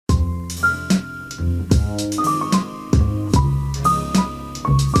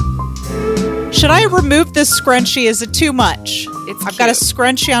Should I remove this scrunchie? Is it too much? I've got a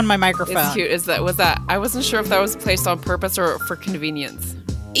scrunchie on my microphone. It's cute. Was that? I wasn't sure if that was placed on purpose or for convenience.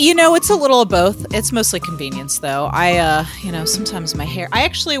 You know, it's a little of both. It's mostly convenience, though. Sometimes my hair. I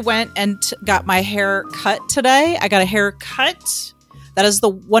actually went and got my hair cut today. I got a haircut. That is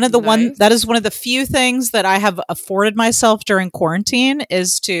one of the few things that I have afforded myself during quarantine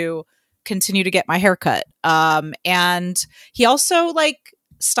is to continue to get my hair cut. And he also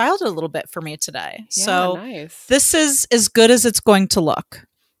styled it a little bit for me today. Yeah, so nice. This is as good as it's going to look.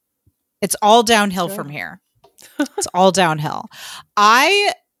 It's all downhill from here. It's all downhill.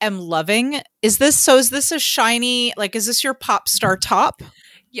 I am loving. Is this a shiny, is this your Popstar top?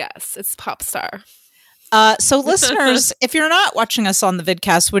 Yes, it's Popstar. So listeners, if you're not watching us on the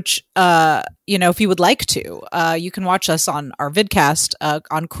vidcast, which, if you would like to, you can watch us on our vidcast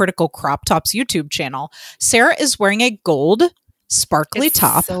on Critical Crop Top's YouTube channel. Sarah is wearing a gold sparkly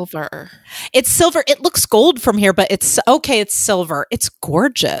top. Silver. It's silver. It looks gold from here, but it's okay. It's silver. It's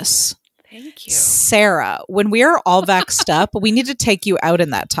gorgeous. Thank you. Sarah, when we are all vaxxed up, we need to take you out in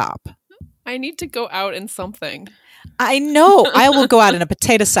that top. I need to go out in something. I know. I will go out in a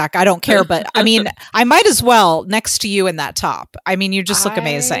potato sack. I don't care. But I mean, I might as well next to you in that top. I mean, you just look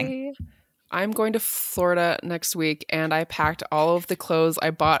amazing. I'm going to Florida next week, and I packed all of the clothes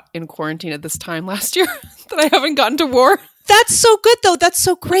I bought in quarantine at this time last year that I haven't gotten to wear. That's so good, though. That's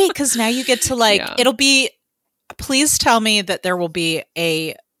so great because now you get to it'll be. Please tell me that there will be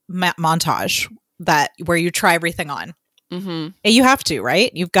a montage where you try everything on. Mm-hmm. You have to,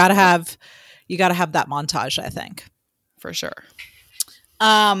 right? You got to have that montage, I think. For sure.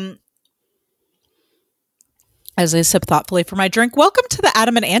 As I sip thoughtfully for my drink, welcome to the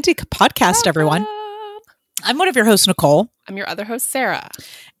Adam and Andy podcast, everyone. I'm one of your hosts, Nicole. I'm your other host, Sarah.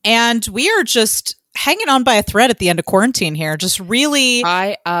 And we are just hanging on by a thread at the end of quarantine here. Just really...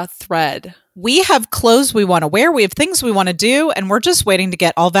 By a thread. We have clothes we want to wear. We have things we want to do. And we're just waiting to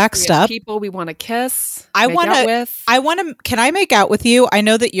get all vaxxed up. People we want to kiss. Can I make out with you? I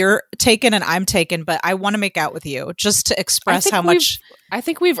know that you're taken and I'm taken, but I want to make out with you just to express how much... I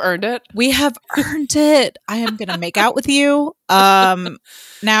think we've earned it. We have earned it. I am going to make out with you.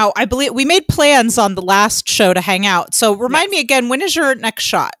 Now, I believe we made plans on the last show to hang out. So remind me again, when is your next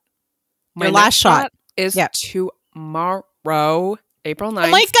shot? My your last shot is tomorrow, April 9th.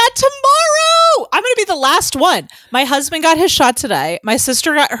 Oh my God, tomorrow! I'm going to be the last one. My husband got his shot today. My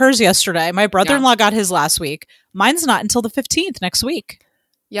sister got hers yesterday. My brother-in-law got his last week. Mine's not until the 15th next week.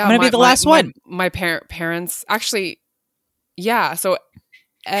 Yeah, I'm going to be the last one. My parents, actually, yeah. So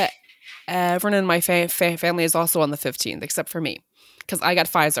everyone in my family is also on the 15th, except for me, because I got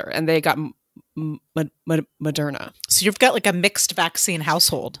Pfizer and they got Moderna. So you've got a mixed vaccine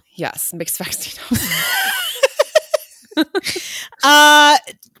household. Yes, mixed vaccine.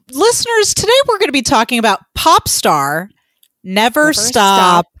 Listeners, today we're going to be talking about Popstar. Never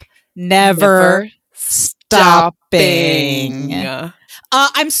stop, never stopping.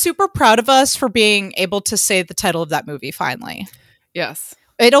 I'm super proud of us for being able to say the title of that movie finally. Yes.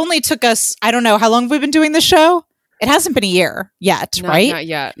 It only took us, I don't know, how long have we been doing this show? It hasn't been a year yet, right? Not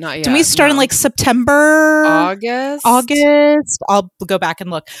yet. Did we start in September? August? I'll go back and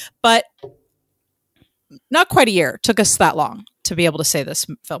look. But not quite a year. It took us that long to be able to say this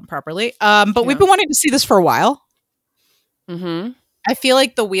film properly. But we've been wanting to see this for a while. Mm-hmm. I feel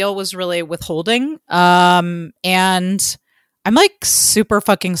like the wheel was really withholding. And I'm super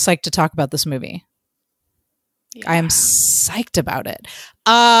fucking psyched to talk about this movie. Yeah. I am psyched about it.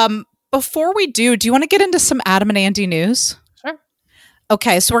 Before we do you want to get into some Adam and Andy news? Sure.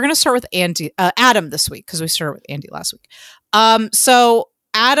 Okay, so we're going to start with Adam this week because we started with Andy last week. So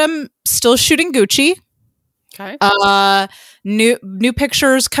Adam still shooting Gucci. Okay. New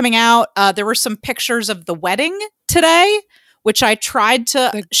pictures coming out. There were some pictures of the wedding today, which I tried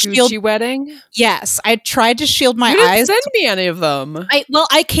to shield. Gucci wedding? Yes, I tried to shield my you didn't eyes. Send me any of them.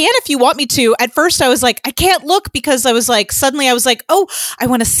 I can if you want me to. At first, I was I can't look because I was suddenly I was oh, I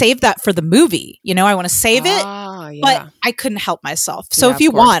want to save that for the movie. I want to save it, but I couldn't help myself. So if you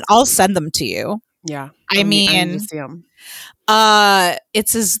want, I'll send them to you. Yeah, I mean, see them.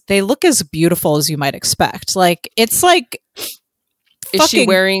 They look as beautiful as you might expect. It's is she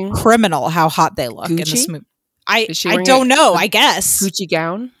wearing criminal how hot they look Gucci? In this movie. I don't know. I guess Gucci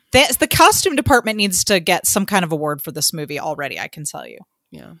gown. The costume department needs to get some kind of award for this movie already. I can tell you.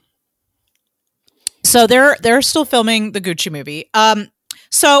 Yeah. So they're still filming the Gucci movie.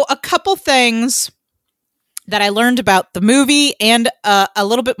 So a couple things that I learned about the movie and a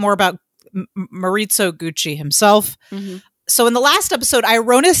little bit more about Maurizio Gucci himself. Mm-hmm. So in the last episode, I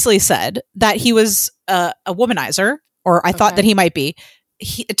erroneously said that he was a womanizer, or I thought that he might be.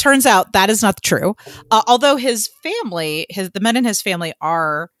 it turns out that is not true. Although his family, the men in his family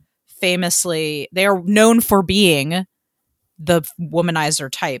are famously, they are known for being the womanizer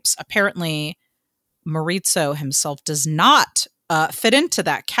types. Apparently, Maurizio himself does not fit into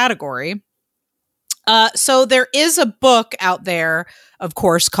that category. So there is a book out there, of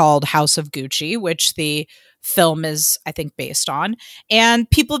course, called House of Gucci, which the film is, I think, based on. And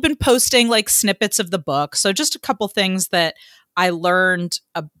people have been posting like snippets of the book. So just a couple things that I learned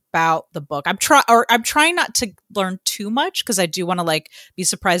about the book. I'm trying not to learn too much because I do want to like be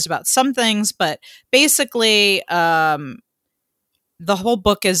surprised about some things. But basically, the whole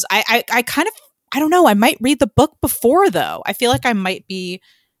book is I kind of, I don't know. I might read the book before though. I feel like I might be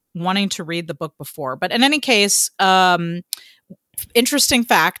wanting to read the book before. But in any case, interesting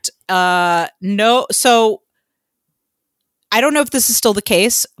fact. So I don't know if this is still the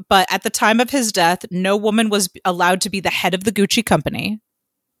case, but at the time of his death, no woman was allowed to be the head of the Gucci company.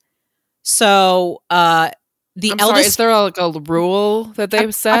 So the eldest. Sorry, is there like a rule that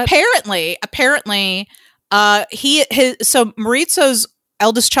they've set? Apparently, so Maurizio's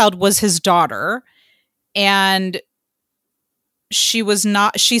eldest child was his daughter, and she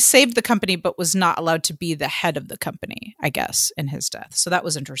saved the company, but was not allowed to be the head of the company, I guess, in his death. So that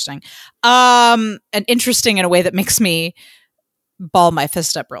was interesting. And interesting in a way that makes me ball my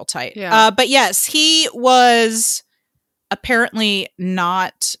fist up real tight. Yeah. But yes, he was apparently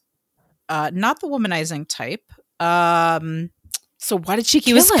not the womanizing type. So why did she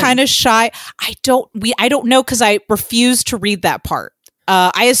He was kind of shy. I don't know because I refused to read that part.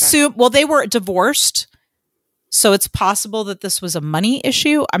 I assume, well, they were divorced. So it's possible that this was a money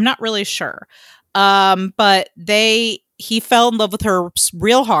issue. I'm not really sure. But he fell in love with her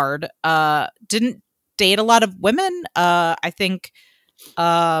real hard. Didn't date a lot of women. I think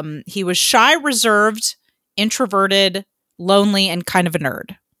he was shy, reserved, introverted, lonely, and kind of a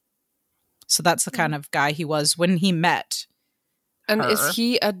nerd. So that's the kind of guy he was when he met. And her. is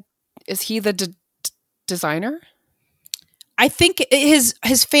he the designer? I think his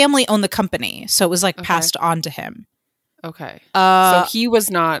family owned the company, so it was like passed on to him. Okay. So he was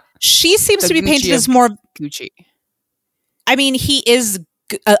not. She seems to be painted as more Gucci. I mean, he is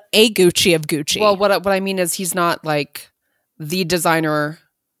a Gucci of Gucci. Well, what I mean is he's not like the designer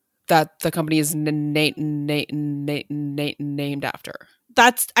that the company is named after.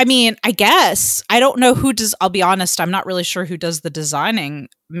 That's, I mean, I guess. I don't know who does, I'll be honest, I'm not really sure who does the designing.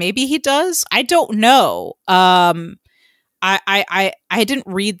 Maybe he does. I don't know. I didn't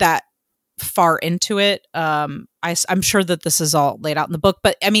read that far into it. I'm sure that this is all laid out in the book,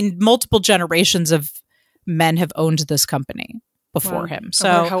 but I mean, multiple generations of men have owned this company before him.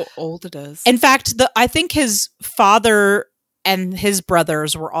 So how old it is. In fact, I think his father and his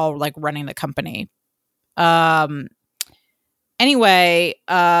brothers were all like running the company. Anyway,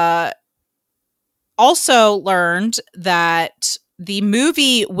 also learned that the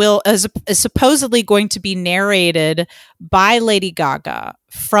movie is supposedly going to be narrated by Lady Gaga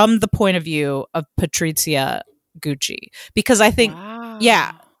from the point of view of Patrizia Gucci. Because I think,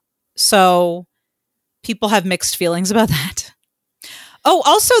 yeah. So people have mixed feelings about that. Oh,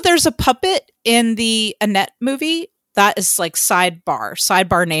 also there's a puppet in the Annette movie. That is like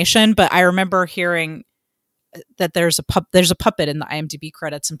sidebar nation. But I remember hearing that there's a puppet in the IMDb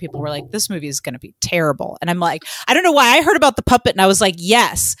credits, and people were like, this movie is going to be terrible. And I'm like, I don't know why I heard about the puppet, and I was like,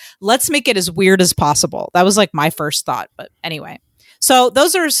 yes, let's make it as weird as possible. That was like my first thought. But anyway, so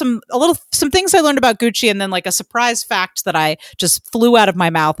those are some things I learned about Gucci, and then like a surprise fact that I just flew out of my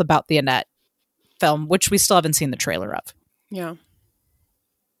mouth about the Annette film, which we still haven't seen the trailer of. Yeah.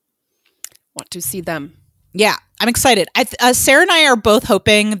 Want to see them. Yeah, I'm excited. Sarah and I are both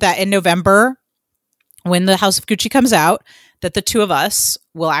hoping that in November, when the House of Gucci comes out, that the two of us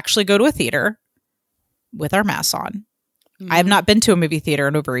will actually go to a theater with our masks on. I have not been to a movie theater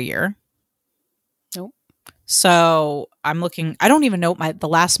in over a year. Nope. So I'm looking. I don't even know what the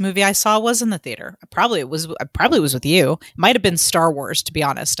last movie I saw was in the theater. I probably was with you. It might have been Star Wars, to be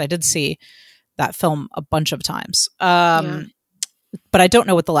honest. I did see that film a bunch of times. But I don't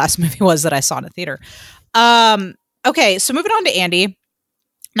know what the last movie was that I saw in a theater. Okay, so moving on to Andy.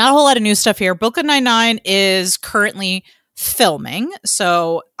 Not a whole lot of new stuff here. Brooklyn Nine-Nine is currently filming.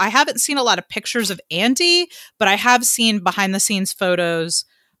 So I haven't seen a lot of pictures of Andy, but I have seen behind the scenes photos.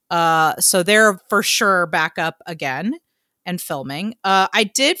 So they're for sure back up again and filming.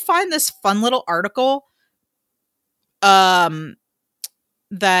 I did find this fun little article that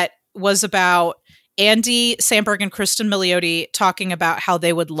was about Andy Samberg and Kristen Milioti talking about how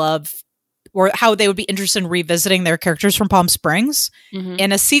they would love or how they would be interested in revisiting their characters from Palm Springs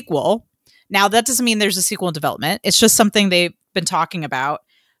in a sequel. Now, that doesn't mean there's a sequel in development. It's just something they've been talking about.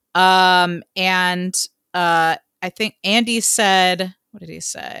 And I think Andy said, what did he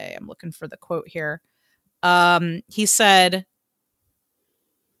say? I'm looking for the quote here. He said,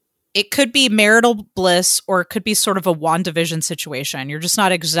 it could be marital bliss or it could be sort of a WandaVision situation. You're just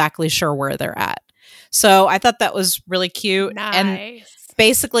not exactly sure where they're at. So I thought that was really cute. Nice. And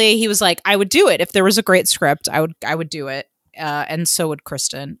basically he was like, I would do it. If there was a great script, I would do it. And so would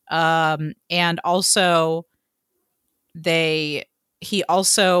Kristen. And also he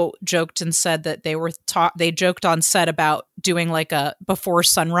also joked and said that they joked on set about doing like a before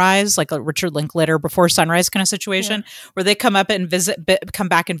sunrise, like a Richard Linklater before sunrise kind of situation, where they come back and visit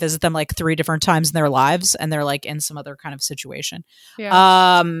them like 3 different times in their lives, and they're like in some other kind of situation.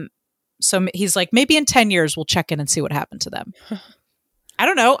 Yeah. So he's like, maybe in 10 years we'll check in and see what happened to them. I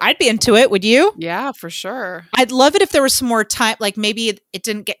don't know. I'd be into it. Would you? Yeah, for sure. I'd love it if there was some more time. Like maybe it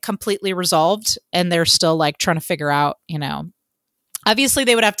didn't get completely resolved and they're still like trying to figure out, obviously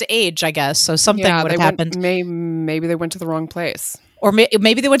they would have to age, I guess. So something would have happened. Maybe they went to the wrong place. Or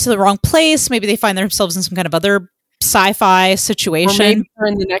maybe they went to the wrong place. Maybe they find themselves in some kind of other sci-fi situation. Or maybe they're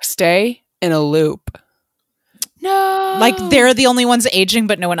in the next day in a loop. No. Like they're the only ones aging,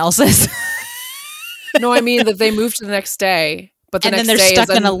 but no one else is. No, I mean that they moved to the next day, but then they're stuck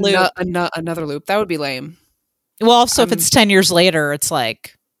in a loop. Another loop. That would be lame. Well, also if it's 10 years later, it's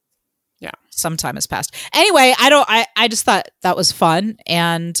like, yeah, some time has passed. Anyway, I just thought that was fun.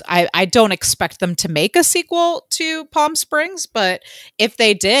 And I don't expect them to make a sequel to Palm Springs, but if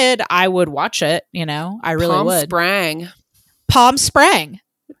they did, I would watch it. I really would. Palm Sprang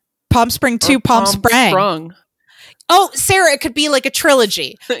 2, Palm Sprang. Oh, Sarah, it could be like a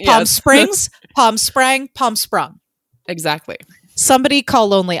trilogy. Palm Springs, Palm Sprang, Palm Sprung. Exactly. Somebody call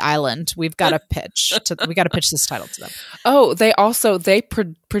Lonely Island. We've got to pitch. We got to pitch this title to them. Oh, they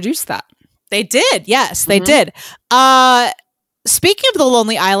produced that. They did. Yes, they did. Speaking of the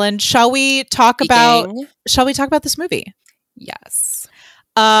Lonely Island, shall we talk about this movie? Yes.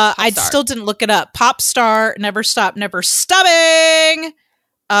 I still didn't look it up. Popstar, Never Stop, Never Stubbing.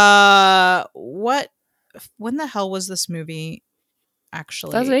 When the hell was this movie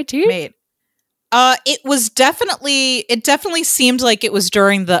actually 2018 made? It definitely seemed like it was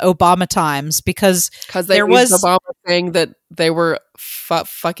during the Obama times because there was Obama saying that they were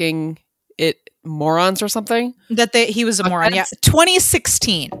fucking it morons or something. That he was a moron. Yeah,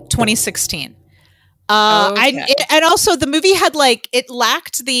 2016. Okay. And also the movie had it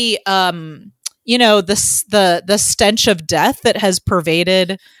lacked the the stench of death that has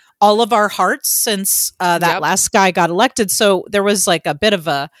pervaded all of our hearts since that last guy got elected. So there was a bit of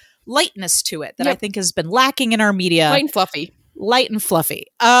a lightness to it that I think has been lacking in our media. Light and fluffy.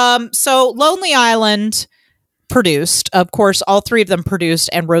 So Lonely Island produced, of course, all 3 of them produced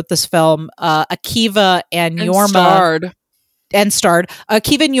and wrote this film. Akiva and Yorma starred.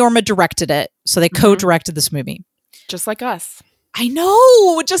 Akiva and Yorma directed it. So they co-directed this movie. Just like us. I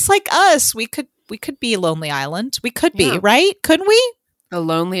know, just like us. We could be Lonely Island. We could be, right? Couldn't we? The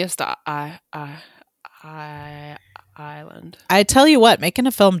loneliest island. I tell you what, making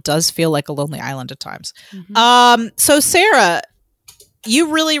a film does feel like a lonely island at times. So Sarah,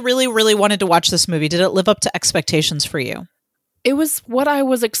 you really, really, really wanted to watch this movie. Did it live up to expectations for you? It was what I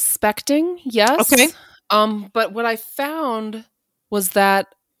was expecting, yes. Okay. But what I found was that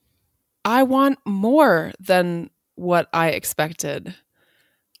I want more than what I expected.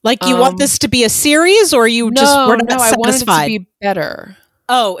 Like you want this to be a series, or you just were not satisfied? I wanted it to be better.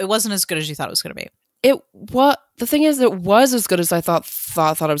 Oh, it wasn't as good as you thought it was going to be. The thing is, it was as good as I thought it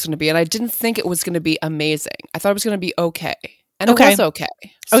was going to be, and I didn't think it was going to be amazing. I thought it was going to be okay, and it was okay.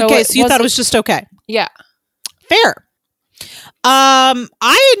 So you thought it was just okay? Yeah, fair.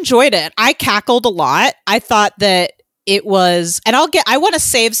 I enjoyed it. I cackled a lot. I thought that it was, and I want to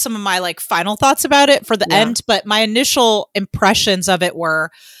save some of my final thoughts about it for the end, but my initial impressions of it were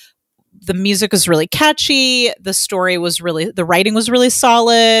the music was really catchy. The writing was really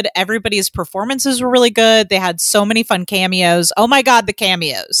solid. Everybody's performances were really good. They had so many fun cameos. Oh my God, the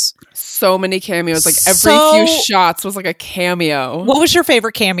cameos. So many cameos. Every few shots was like a cameo. What was your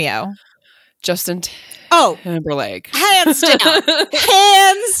favorite cameo? Justin Timberlake. Hands down.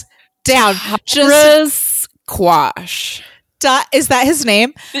 Hands down. Just Quash. Is that his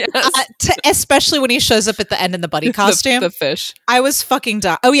name? Yes. Especially when he shows up at the end in the bunny costume. The fish. I was fucking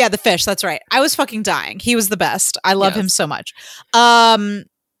dying. Oh yeah, the fish. That's right. I was fucking dying. He was the best. I love him so much. My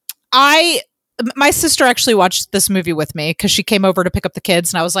sister actually watched this movie with me because she came over to pick up the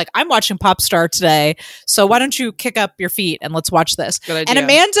kids, and I was like, I'm watching Popstar today, so why don't you kick up your feet and let's watch this? Good idea. And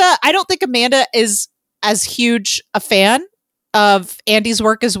Amanda, I don't think Amanda is as huge a fan of Andy's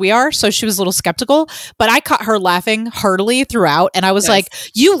work as we are, so she was a little skeptical, but I caught her laughing heartily throughout, and I was like,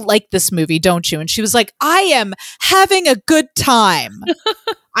 you like this movie, don't you? And she was like, I am having a good time.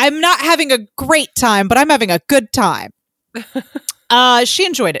 I'm not having a great time, but I'm having a good time. She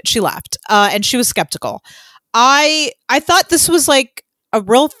enjoyed it. She laughed, and she was skeptical. I thought this was like a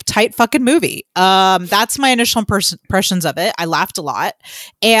real tight fucking movie. That's my initial impressions of it. I laughed a lot,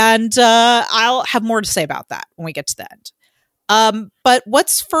 and I'll have more to say about that when we get to the end. But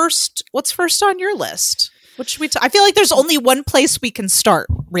what's first on your list? What should we I feel like there's only one place we can start,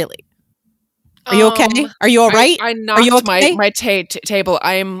 really. Are you okay? Are you all right? I knocked okay? my table.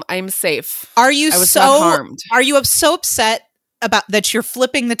 I'm safe. Are you I was not harmed. Are you so upset about that you're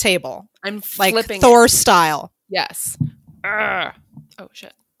flipping the table? I'm like flipping Thor style. Yes. Oh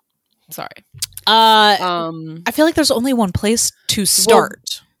shit. Sorry. I feel like there's only one place to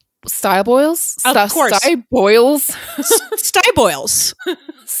start. Style boils? Of course. Style boils? Style boils.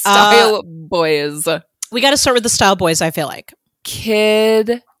 Style boys. We got to start with the style boys, I feel like.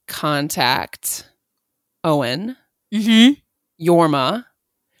 Kid Contact. Owen. Mm-hmm. Yorma.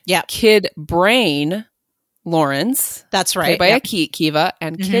 Yeah. Kid Brain. Lawrence. That's right. Played by Akiva.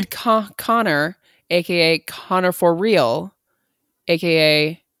 And Kid Connor, a.k.a. Connor for real,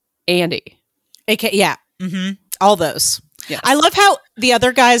 a.k.a. Andy. Yeah. Mm-hmm. All those. Yes. I love how the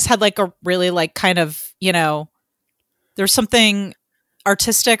other guys had like a really like kind of, you know, there's something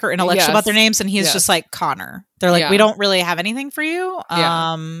artistic or intellectual about their names, and he's just like Connor. They're like, we don't really have anything for you.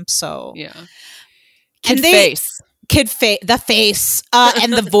 So Kid Face. The face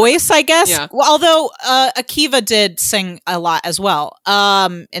and the voice, I guess. Yeah. Well, although Akiva did sing a lot as well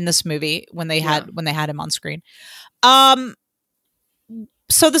in this movie when they had him on screen.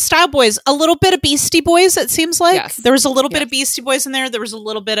 So the Style Boys, a little bit of Beastie Boys, it seems like. Yes. There was a little bit of Beastie Boys in there. There was a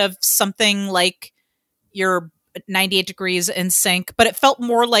little bit of something like your 98 Degrees in Sync, but it felt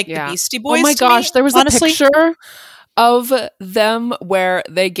more like the Beastie Boys. Oh my gosh, there was honestly. a picture of them where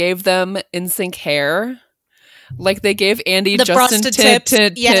they gave them in sync hair. Like they gave Andy the Justin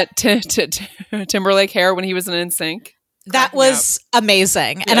Timberlake hair when he was in NSYNC. That was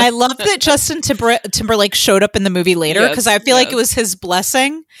amazing. Yeah. And I love that Justin Timberlake showed up in the movie later because I feel like it was his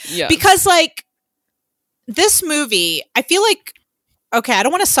blessing. Yes. Because like this movie, I feel like, okay, I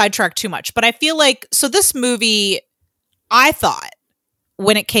don't want to sidetrack too much, but I feel like, so this movie, I thought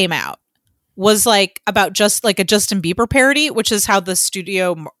when it came out was like about just like a Justin Bieber parody, which is how the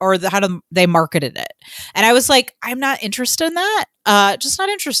studio they marketed it. And I was like, I'm not interested in that. Just not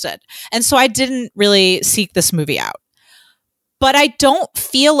interested. And so I didn't really seek this movie out. But I don't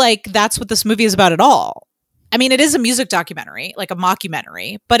feel like that's what this movie is about at all. I mean, it is a music documentary, like a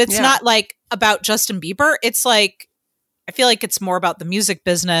mockumentary, but it's not like about Justin Bieber. It's like, I feel like it's more about the music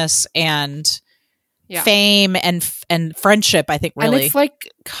business and fame and friendship, I think, really. And it's like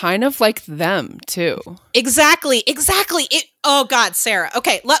kind of like them too. Exactly. Oh God, Sarah.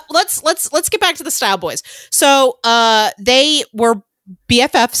 Okay, let's get back to the Style Boys. So they were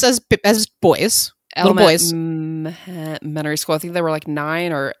BFFs as boys. Little boys. Elementary school. I think they were like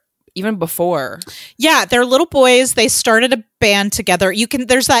 9 or even before. Yeah, they're little boys. They started a band together.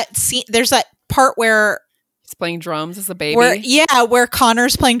 There's that scene. There's that part where he's playing drums as a baby. Where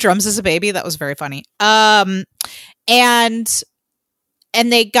Connor's playing drums as a baby. That was very funny. And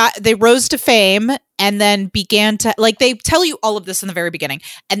they rose to fame and then began to, like, they tell you all of this in the very beginning,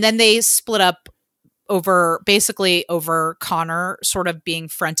 and then they split up over Connor sort of being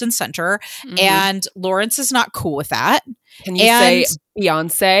front and center, and Lawrence is not cool with that. Can you say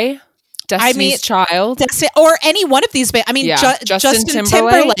Beyonce, Destiny's Child, or any one of these? Justin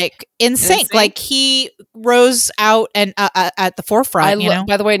Timberlake in sync. Like he rose out and at the forefront.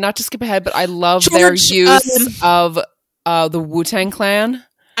 By the way, not to skip ahead, but I love their use of the Wu-Tang Clan.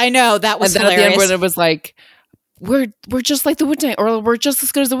 I know, that was hilarious. At the end when it was like, we're just like the Wu-Tang, or we're just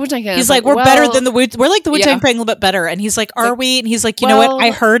as good as the Wu-Tang Clan. He's like, we're better than the Wu-Tang. We're like the Wu-Tang Clan a little bit better. And he's like, are we? And he's like, you know what?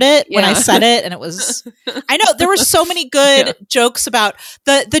 I heard it when I said it, and it was. I know there were so many good jokes about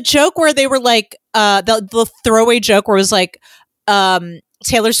the joke where they were like the throwaway joke where it was like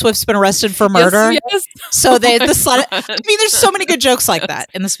Taylor Swift's been arrested for murder. Yes. So there's so many good jokes like that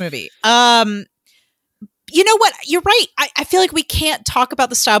in this movie. You know what? You're right. I feel like we can't talk about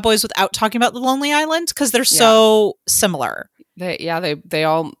the Style Boys without talking about the Lonely Island because they're so similar. They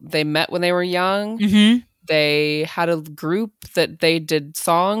met when they were young. Mm-hmm. They had a group that they did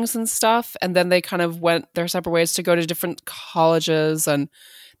songs and stuff, and then they kind of went their separate ways to go to different colleges, and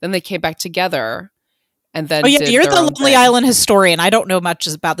then they came back together. And then you're the Lonely Island historian. I don't know much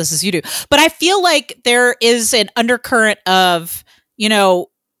about this as you do, but I feel like there is an undercurrent of,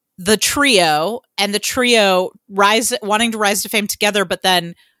 the trio wanting to rise to fame together, but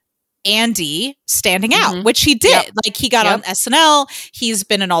then Andy standing out, which he did. Yep. Like he got on SNL. He's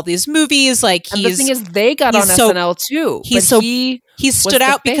been in all these movies. Like and the thing is, they got on SNL too. He stood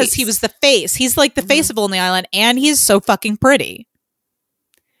out because he was the face. He's like the face of Lonely Island, and he's so fucking pretty.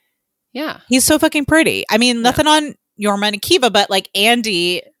 Yeah, he's so fucking pretty. I mean, nothing on Yorma and Akiva, but like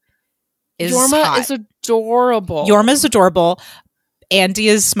Andy is Yorma is adorable. Yorma's adorable. Andy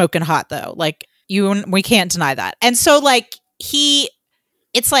is smoking hot though. Like we can't deny that. And so like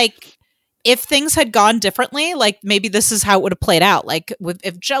it's like if things had gone differently, like maybe this is how it would have played out. Like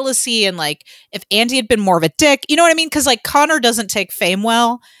if jealousy and like if Andy had been more of a dick, you know what I mean? Because like Connor doesn't take fame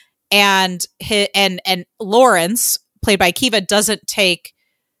well, and Lawrence, played by Akiva, doesn't take,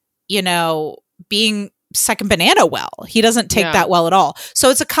 you know, being second banana well. He doesn't take that well at all. So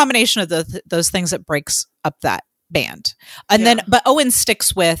it's a combination of those things that breaks up that band. And but Owen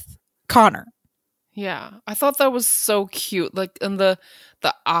sticks with Connor. Yeah, I thought that was so cute. Like in the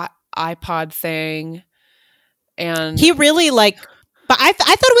iPod thing, and he really like. But I thought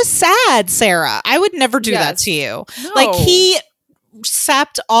it was sad, Sarah. I would never do that to you. No. Like he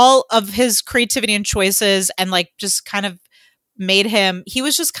sapped all of his creativity and choices, and like just kind of made him. He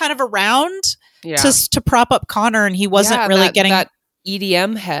was just kind of around to prop up Connor, and he wasn't really getting that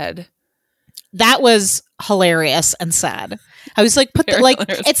EDM head. That was hilarious and sad. I was like,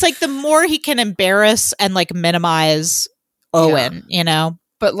 it's like the more he can embarrass and like minimize Owen, you know?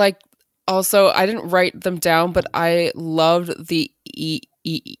 But like, also, I didn't write them down, but I loved the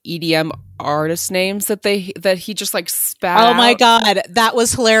EDM artist names that he just like spat out. Oh my God. That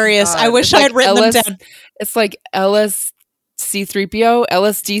was hilarious. I wish I had written them down. It's like LSD3PO,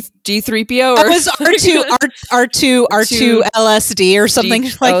 LSD3PO, or it was R2 LSD or something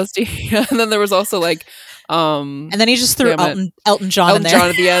like LSD. Yeah. And then there was also like and then he just threw Elton John in there. John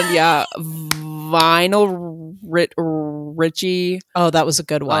at the end, yeah. Vinyl Richie. Oh, that was a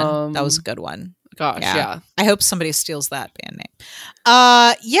good one. That was a good one. Gosh, yeah. I hope somebody steals that band name.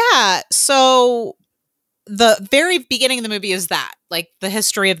 Yeah. So the very beginning of the movie is that, like, the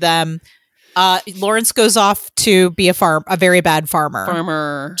history of them. Lawrence goes off to be a very bad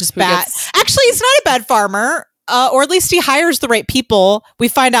farmer. Just bad. Actually, he's not a bad farmer. Or at least he hires the right people. We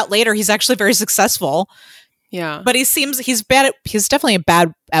find out later he's actually very successful. Yeah. But he's definitely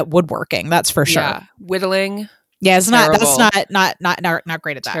bad at woodworking, that's for sure. Yeah. Whittling. Yeah, that's not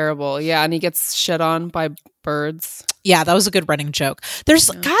great at that. Terrible. Yeah, and he gets shit on by birds. Yeah, that was a good running joke. I'm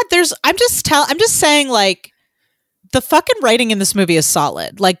just saying, like, the fucking writing in this movie is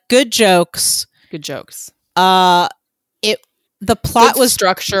solid. Like, good jokes. The plot was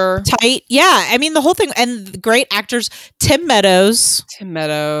structure tight. Yeah, I mean the whole thing, and great actors. Tim Meadows.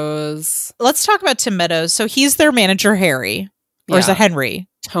 Let's talk about Tim Meadows. So he's their manager, Harry, or is it Henry?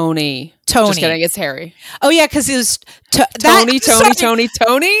 Tony. Just kidding. It's Harry. Oh yeah, because he was Tony.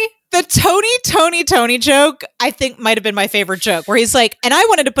 The Tony joke, I think, might have been my favorite joke. Where he's like, and I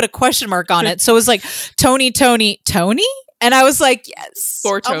wanted to put a question mark on it, so it was like Tony, and I was like, yes,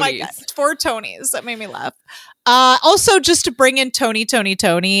 4 Tonys. Oh my God, 4 Tonys. That made me laugh. Also, just to bring in Tony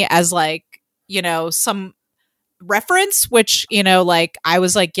as, like, you know, some reference, which, you know, like, I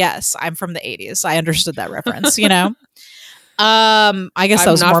was like, yes, I'm from the 80s. I understood that reference, you know? I guess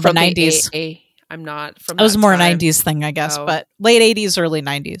that was more of a 90s. I'm not from that. It was more a 90s thing, I guess, but late 80s, early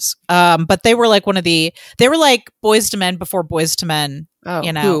 90s. But they were like they were like Boyz II Men before Boyz II Men,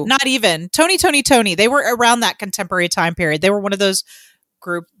 you know? Who? Not even. Tony. They were around that contemporary time period. They were one of those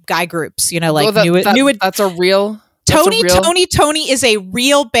guy groups, you know, like that's a real Tony is a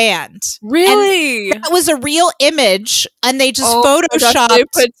real band. Really? And that was a real image, and they just photoshopped. They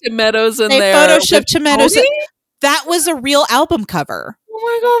put Tim Meadows in there. They photoshopped Tim Meadows. That was a real album cover. Oh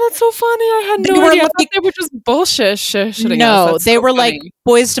my God, that's so funny. I had no idea. I thought they were just bullshit. No, they were like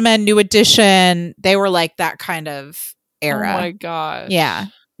Boyz II Men, New Edition. They were like that kind of era. Oh my God. Yeah.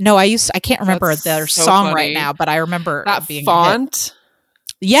 No, I can't remember their song right now, but I remember that being font.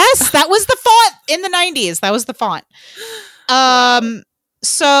 Yes, that was the font in the 90s. That was the font.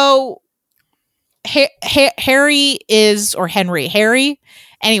 So Harry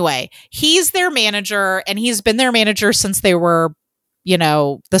anyway, he's their manager, and he's been their manager since they were, you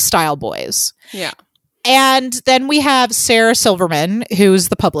know, the Style Boys. Yeah. And then we have Sarah Silverman, who's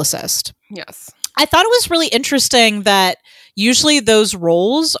the publicist. Yes. I thought it was really interesting that usually those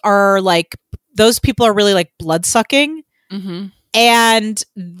roles are like, those people are really like blood-sucking. Mm-hmm. And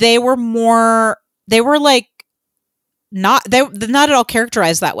they're not at all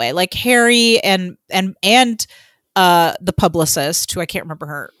characterized that way. Like Harry and the publicist, who I can't remember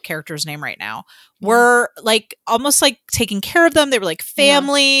her character's name right now, were like almost like taking care of them. They were like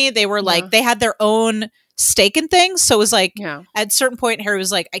family. They were like, they had their own stake in things. So it was like at a certain point, Harry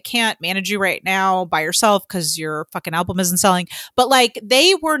was like, I can't manage you right now by yourself because your fucking album isn't selling. But like,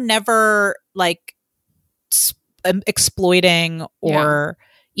 they were never like exploiting or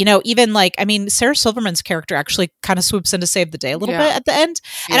you know, even like, I mean, Sarah Silverman's character actually kind of swoops in to save the day a little bit at the end.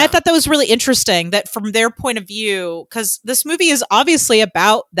 And I thought that was really interesting that from their point of view, because this movie is obviously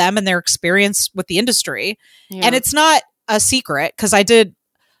about them and their experience with the industry. And it's not a secret because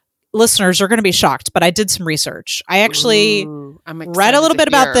listeners are going to be shocked, but I did some research. I actually read a little bit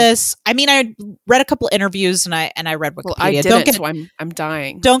about this. I mean, I read a couple interviews and I read Wikipedia. Well, I didn't, so I'm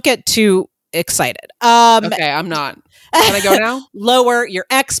dying. Don't get too excited. Okay, I'm not. Can I go now? Lower your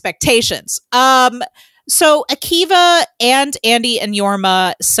expectations. So Akiva and Andy and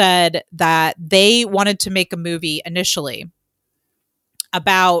Yorma said that they wanted to make a movie initially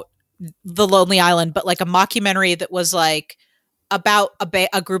about the Lonely Island, but like a mockumentary that was like about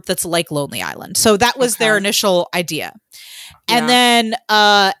a group that's like Lonely Island. So that was their initial idea. And then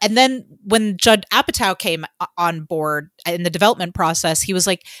when Judd Apatow came on board in the development process, he was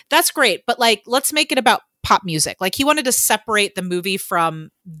like, that's great, but like, let's make it about pop music. Like he wanted to separate the movie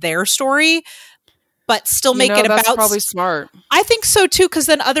from their story, but still make it about. That's probably smart. I think so too, because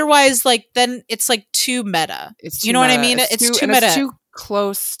then otherwise, like then it's like too meta. It's you know meta. What I mean? It's too meta. It's too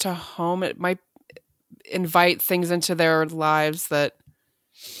close to home. It might invite things into their lives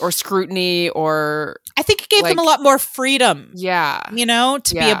or scrutiny, or I think it gave them a lot more freedom. Yeah, you know,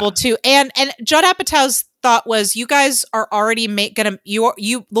 to be able to. And Judd Apatow's thought was, you guys are already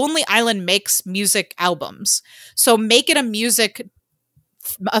you Lonely Island makes music albums, so make it a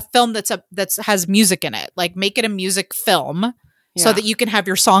film that has music in it. Like make it a music film so that you can have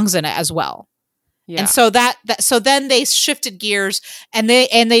your songs in it as well. Yeah. And so so then they shifted gears and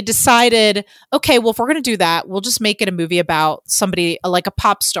they decided, okay, well, if we're going to do that, we'll just make it a movie about somebody like a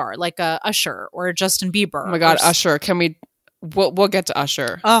pop star, like a Usher or a Justin Bieber. Oh my God, Usher. We'll get to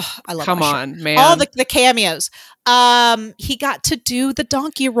Usher. Oh, I love Come Usher. on, man. All the cameos. He got to do the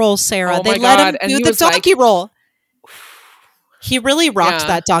donkey roll, Sarah. Oh they let him do the donkey roll. He really rocked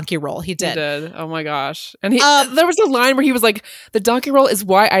that donkey roll. He did. He did. Oh my gosh. And there was a line where he was like, the donkey roll is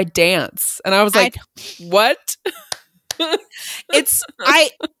why I dance. And I was like, what? I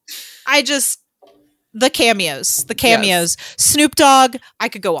just, the cameos. Yes. Snoop Dogg, I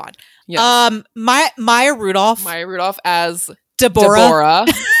could go on. Yes. Maya Rudolph as Deborah.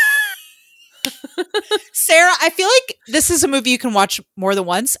 Sarah, I feel like this is a movie you can watch more than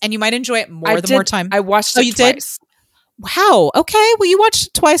once and you might enjoy it more time. I watched it twice. Did? Wow. Okay. Well, you watched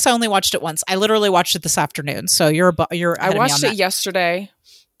it twice. I only watched it once. I literally watched it this afternoon. So I watched it yesterday,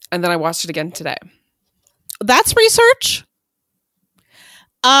 and then I watched it again today. That's research.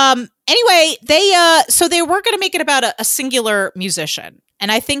 Anyway, they were going to make it about a singular musician,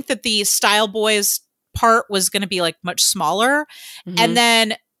 and I think that the Style Boys part was going to be like much smaller, and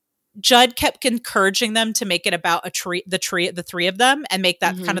then Judd kept encouraging them to make it about the three of them, and make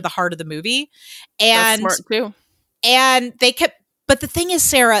that kind of the heart of the movie. And that's smart too. And they kept, but the thing is,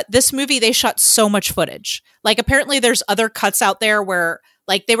 Sarah, this movie, they shot so much footage. Like apparently there's other cuts out there where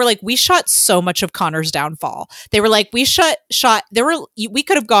like, they were like, we shot so much of Connor's downfall. They were like, we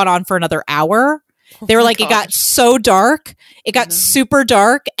could have gone on for another hour. They were like, it got so dark. It got super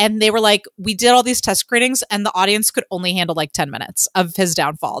dark. And they were like, we did all these test screenings and the audience could only handle like 10 minutes of his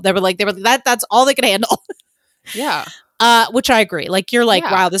downfall. They were like, that's all they could handle. Yeah. Which I agree. Like you're like,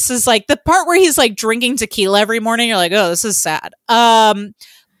 wow, this is like the part where he's like drinking tequila every morning. You're like, oh, this is sad.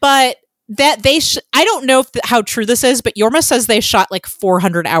 But that I don't know how true this is, but Yorma says they shot like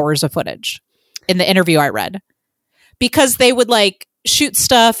 400 hours of footage in the interview I read, because they would like shoot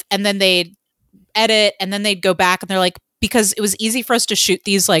stuff and then they'd edit and then they'd go back and they're like, because it was easy for us to shoot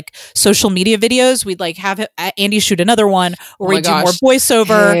these like social media videos. We'd like have Andy shoot another one, or we'd do more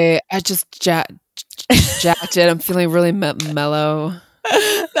voiceover. Hey, I just jacked it. I'm feeling really mellow.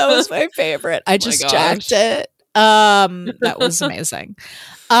 That was my favorite. I just jacked it. That was amazing.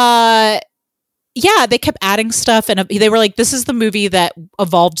 Yeah, they kept adding stuff and they were like, this is the movie that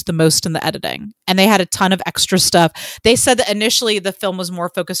evolved the most in the editing. And they had a ton of extra stuff. They said that initially the film was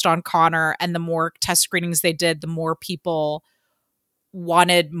more focused on Connor, and the more test screenings they did, the more people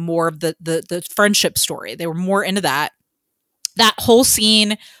wanted more of the friendship story. They were more into that. That whole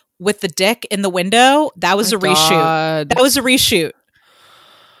scene with the dick in the window, that was a reshoot. That was a reshoot.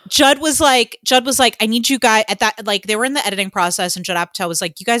 Judd was like, I need you guys at that, like they were in the editing process and Judd Apatow was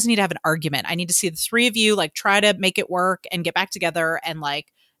like, you guys need to have an argument. I need to see the three of you like try to make it work and get back together and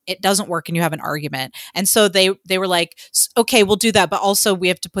like it doesn't work and you have an argument. And so they were like, okay, we'll do that, but also we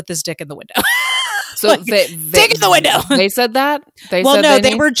have to put this dick in the window. So like, they dick in the window. They said that.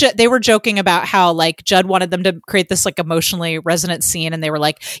 They were joking about how like Judd wanted them to create this like emotionally resonant scene, and they were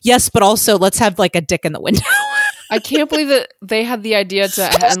like, yes, but also let's have like a dick in the window. I can't believe that they had the idea to,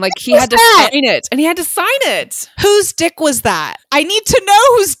 and like he had to sign it, and he had to sign it. Whose dick was that? I need to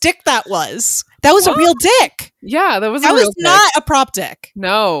know whose dick that was. That was a real dick. Yeah, that was not a prop dick.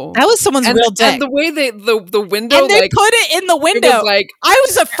 No, that was someone's real dick. And the way the window, and they put it in the window. Like, I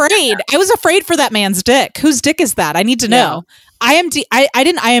was afraid. I was afraid for that man's dick. Whose dick is that? I need to know. I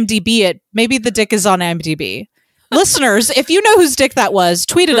didn't IMDb it. Maybe the dick is on IMDb. Listeners, if you know whose dick that was,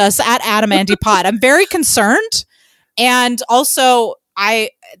 tweet at us at AdamAndyPod. I'm very concerned. And also,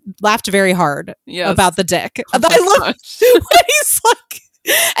 I laughed very hard about the dick. I looked when he's like,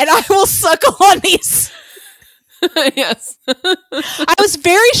 and I will suckle on these. Yes. I was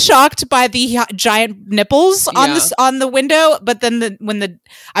very shocked by the giant nipples on the window, but then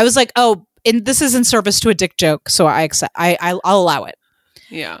I was like, oh, this is in service to a dick joke, so I accept. I'll allow it.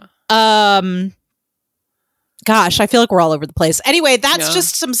 Yeah. Gosh, I feel like we're all over the place. Anyway, that's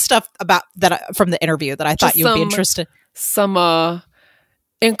just some stuff about that from the interview that I thought you would be interested. Some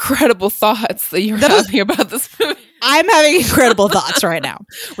incredible thoughts that you're having about this movie. I'm having incredible thoughts right now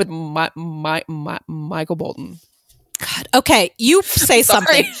with Michael Bolton. God. Okay, you say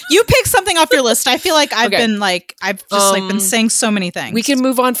something. You pick something off your list. I feel like I've been saying so many things. We can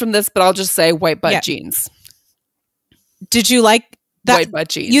move on from this, but I'll just say white butt jeans. Did you like that? White butt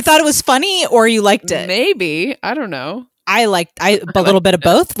jeans. You thought it was funny, or you liked it? Maybe. I don't know. I liked a little bit of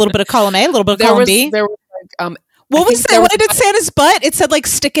both. A little bit of column A, a little bit of column B. There was like what was it? What did it say on his butt? It said like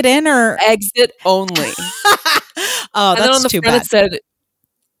stick it in or exit only. Oh, and that's then on the too front bad. It said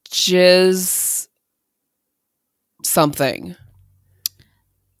jizz something.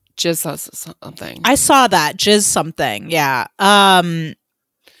 Jizz something. I saw that. Jizz something. Yeah.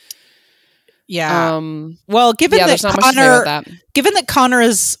 Yeah. Well, given that Connor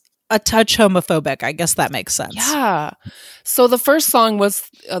is a touch homophobic, I guess that makes sense. Yeah. So the first song was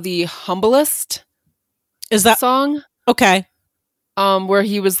the Humblest. Is that song? Okay. Where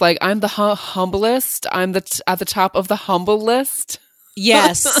he was like, "I'm the humblest. I'm at the top of the humble list."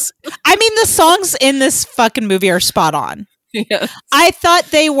 Yes. I mean, the songs in this fucking movie are spot on. Yes. I thought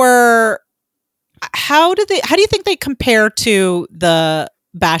they were. How do you think they compare to the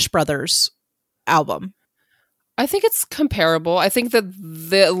Bash Brothers album? I think it's comparable. I think that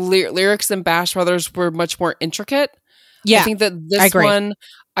the lyrics in Bash Brothers were much more intricate. Yeah, I think that this one,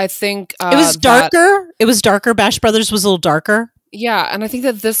 I think it was darker. It was darker. Bash Brothers was a little darker. Yeah, and I think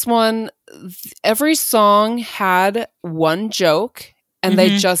that this one, every song had one joke, and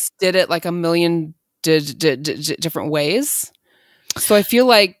they just did it like a million different ways. So I feel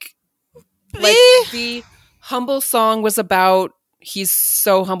like the humble song was about he's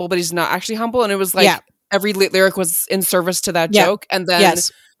so humble, but he's not actually humble, and it was like every lyric was in service to that joke, and then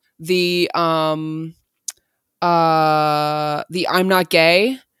the I'm not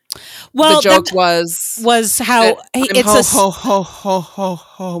gay. Well, the joke was how it's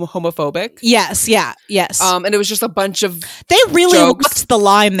homophobic. Yes, yes. And it was just a bunch of they really jokes. walked the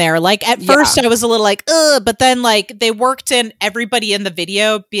line there. Like at first, I was a little like, ugh, but then like they worked in everybody in the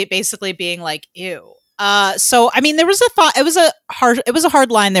video basically being like, ew. So I mean, there was a thought. It was a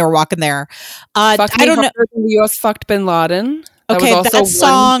hard line they were walking there. I don't know. The U.S. fucked Bin Laden. That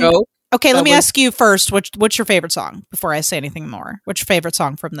song. Joke. Okay, let me ask you first. What's your favorite song before I say anything more? What's your favorite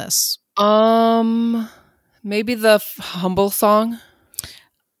song from this? Maybe the Humble song.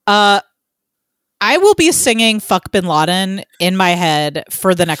 I will be singing "Fuck Bin Laden" in my head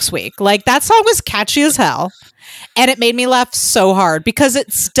for the next week. Like that song was catchy as hell, and it made me laugh so hard because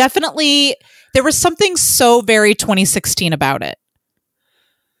it's definitely there was something so very 2016 about it.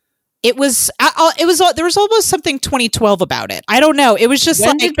 It was there was almost something 2012 about it. I don't know. It was just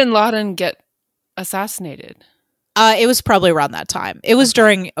when did Bin Laden get assassinated? It was probably around that time. It was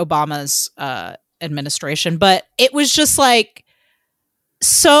during Obama's administration, but it was just like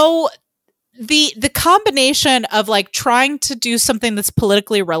so the combination of like trying to do something that's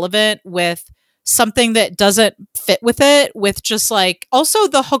politically relevant with something that doesn't fit with it, with just like also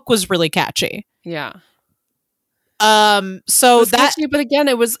the hook was really catchy. Yeah. So that, catchy, but again,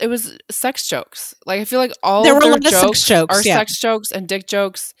 it was sex jokes. Like I feel like all there of were their a lot of sex jokes, are sex jokes and dick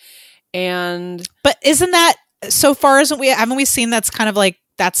jokes, and but isn't that so far? Haven't we seen that's kind of like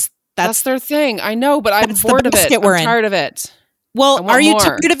that's their thing? I know, but I'm bored of it. I'm tired of it. Well, are you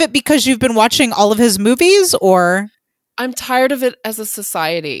tired of it because you've been watching all of his movies, or I'm tired of it as a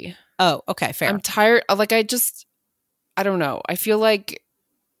society? Oh, okay, fair. I'm tired. Like I don't know. I feel like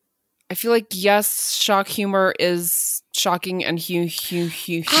I feel like, yes, shock humor is shocking and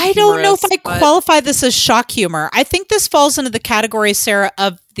I don't know if I qualify this as shock humor. I think this falls into the category, Sarah,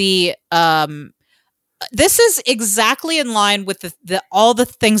 of the this is exactly in line with the all the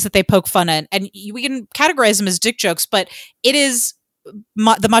things that they poke fun at, and we can categorize them as dick jokes, but it is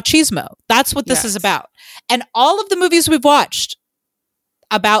the machismo. That's what this is about. And all of the movies we've watched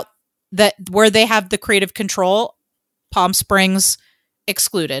about that where they have the creative control, Palm Springs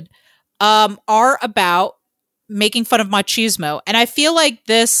excluded, are about making fun of machismo. And I feel like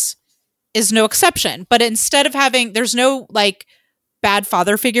this is no exception. But instead of having, there's no like bad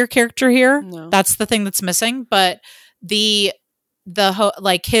father figure character here. No. That's the thing that's missing. But his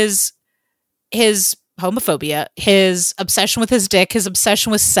homophobia, his obsession with his dick, his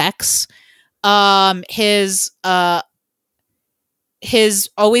obsession with sex, his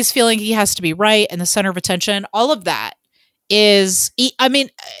always feeling he has to be right and the center of attention, all of that is,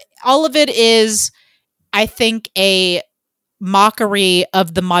 all of it is, I think, a mockery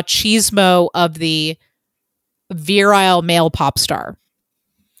of the machismo of the virile male pop star.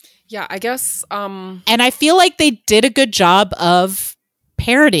 Yeah, I guess. And I feel like they did a good job of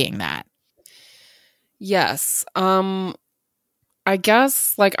parodying that. Yes. I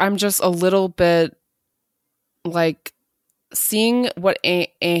guess, like, I'm just a little bit, like, seeing what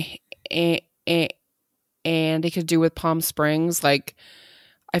Andy could do with Palm Springs. Like,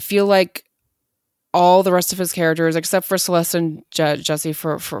 I feel like all the rest of his characters, except for Celeste and Jesse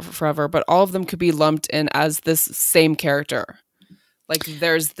for forever, but all of them could be lumped in as this same character. Like,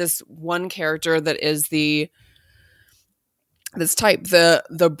 there's this one character that is the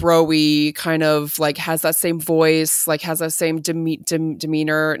bro-y kind of, like, has that same voice, like, has that same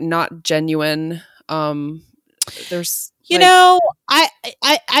demeanor, not genuine. There's,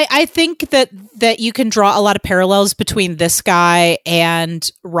 I think that you can draw a lot of parallels between this guy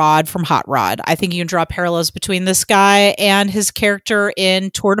and Rod from Hot Rod. I think you can draw parallels between this guy and his character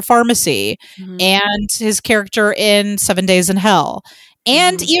in Tour de Pharmacy, and his character in 7 Days in Hell,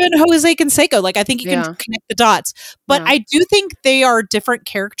 and even Jose Canseco. Like, I think you can connect the dots. But I do think they are different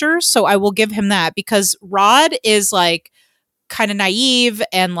characters, so I will give him that, because Rod is, like, kind of naive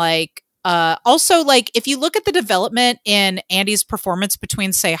and, like, also, like, if you look at the development in Andy's performance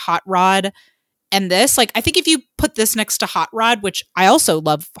between, say, Hot Rod and this, like, I think if you put this next to Hot Rod, which I also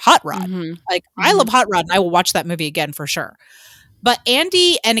love Hot Rod, like, I love Hot Rod and I will watch that movie again for sure. But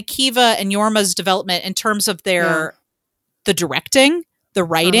Andy and Akiva and Yorma's development in terms of the directing, the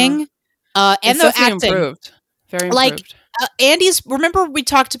writing, and the acting, improved. Very improved. Like, Andy's, remember we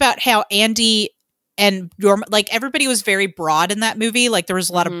talked about how Andy and Yorma, like, everybody was very broad in that movie. Like, there was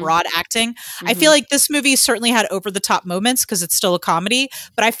a lot of broad acting. I feel like this movie certainly had over the top moments because it's still a comedy,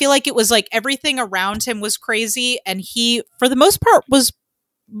 but I feel like it was like everything around him was crazy, and he, for the most part, was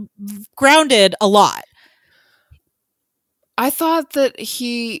grounded a lot. I thought that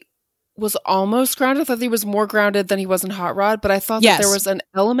he was almost grounded. I thought he was more grounded than he was in Hot Rod, but I thought that there was an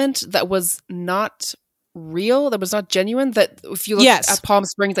element that was not real, that was not genuine. That if you look at Palm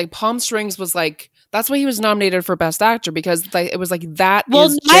Springs, like, Palm Springs was like, that's why he was nominated for Best Actor, because, like, it was like that.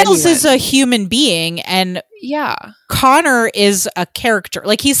 Well, Niles is a human being, and Connor is a character.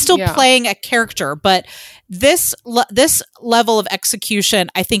 Like, he's still playing a character, but this level of execution,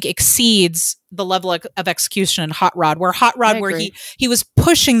 I think, exceeds the level of execution in Hot Rod, where he was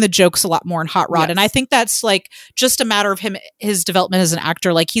pushing the jokes a lot more in Hot Rod. And I think that's, like, just a matter of his development as an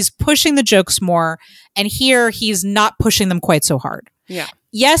actor. Like, he's pushing the jokes more, and here he's not pushing them quite so hard. Yeah.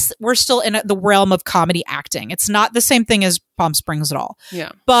 Yes, we're still in the realm of comedy acting. It's not the same thing as Palm Springs at all.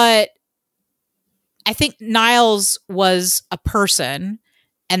 Yeah. But I think Niles was a person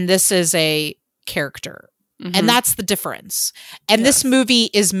and this is a character. And that's the difference. And this movie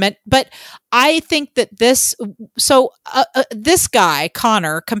is meant, but I think that this guy,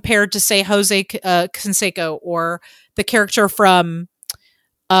 Connor, compared to, say, Jose Canseco or the character from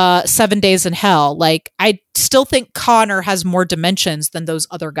 7 Days in Hell, like, I still think Connor has more dimensions than those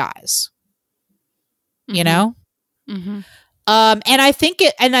other guys. You know? And I think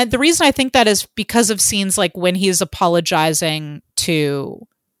the reason I think that is because of scenes like when he's apologizing to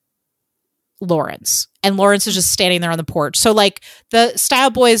Lawrence, and Lawrence is just standing there on the porch. So, like, the Style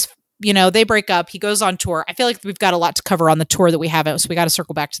Boys, you know, they break up, he goes on tour. I feel like we've got a lot to cover on the tour that we haven't, so we got to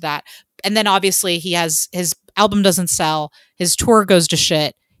circle back to that. And then obviously he has, his album doesn't sell, his tour goes to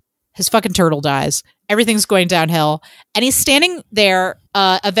shit, his fucking turtle dies, everything's going downhill, and he's standing there.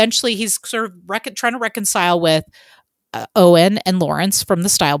 Eventually he's sort of trying to reconcile with Owen and Lawrence from the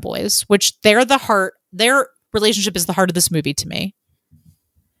Style Boys, which their relationship is the heart of this movie to me.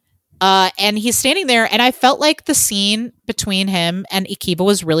 And he's standing there, and I felt like the scene between him and Akiva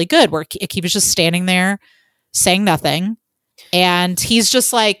was really good, where Akiva's just standing there saying nothing, and he's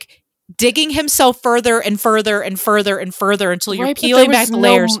just like digging himself further and further and further and further until you're peeling back the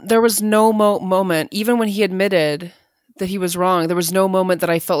layers. There was no moment, even when he admitted that he was wrong, there was no moment that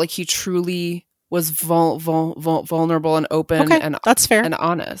I felt like he truly was vulnerable and open and that's fair and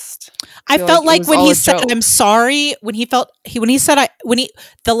honest. I felt like when he said I'm sorry, the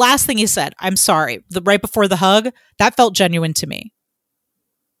last thing he said, I'm sorry, right before the hug, that felt genuine to me.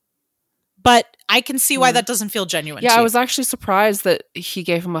 But I can see why that doesn't feel genuine. Yeah, I was actually surprised that he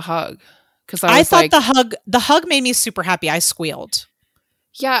gave him a hug, because I thought the hug made me super happy. I squealed.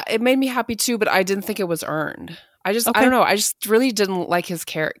 Yeah, it made me happy too, but I didn't think it was earned. I don't know. I just really didn't like his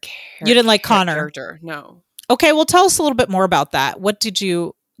character. You didn't like Connor? Character, no. Okay, well, tell us a little bit more about that. What did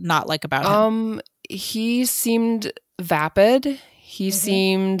you not like about him? He seemed vapid. He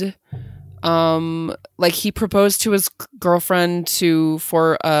seemed like he proposed to his girlfriend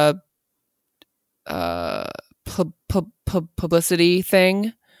for a publicity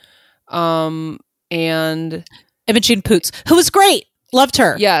thing. And Imogen Poots, who was great. Loved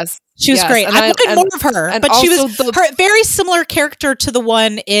her. Yes. She was great. I wanted more of her, but she was her very similar character to the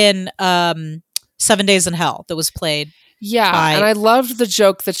one in 7 Days in Hell that was played. Yeah, and I loved the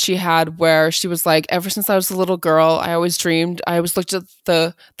joke that she had where she was like, ever since I was a little girl, I always looked at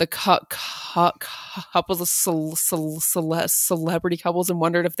the couples of celebrity couples and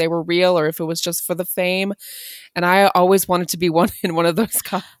wondered if they were real or if it was just for the fame. And I always wanted to be one of those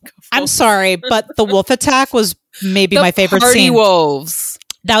couples. I'm sorry, but the wolf attack was maybe my favorite scene. Wolves.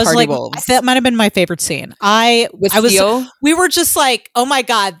 That was Party wolves. That might have been my favorite scene. We were just like, oh my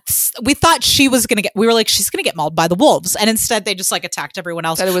God, we thought she was going to we were like, she's going to get mauled by the wolves. And instead they just like attacked everyone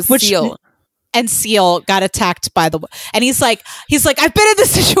else. That it was Seal. And Seal got attacked by and he's like, I've been in this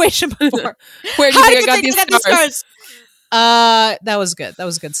situation before. Where do you think I got these scars? That was good. That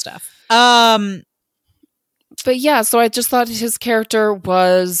was good stuff. But yeah, so I just thought his character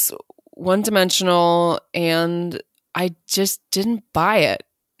was one-dimensional and I just didn't buy it.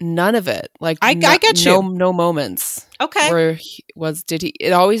 None of it. Like I get you. No moments. Okay. Where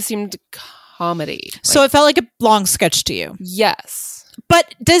it always seemed comedy. So it felt like a long sketch to you. Yes.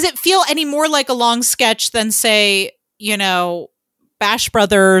 But does it feel any more like a long sketch than, say, Bash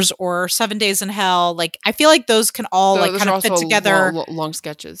Brothers or 7 Days in Hell? Like, I feel like those can all kind of fit together. Long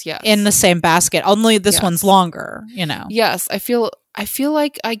sketches, yes. In the same basket. Only this one's longer, Yes. I feel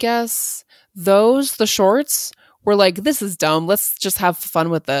like, I guess, the shorts were like, this is dumb. Let's just have fun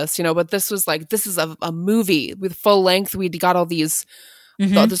with this, But this was like, this is a movie with full length. We got all these,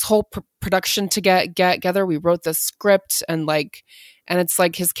 this whole production to get together. We wrote the script and it's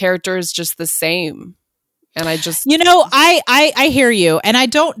like his character is just the same. And I just, I hear you, and I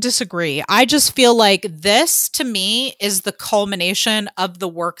don't disagree. I just feel like this, to me, is the culmination of the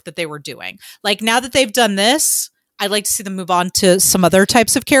work that they were doing. Like, now that they've done this, I'd like to see them move on to some other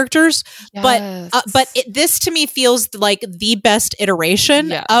types of characters. Yes. But this to me feels like the best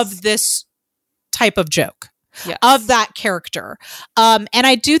iteration of this type of joke, of that character. And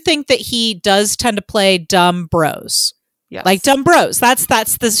I do think that he does tend to play dumb bros. Yes. Like dumb bros.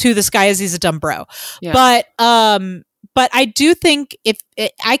 That's who this guy is. He's a dumb bro. Yeah. But I do think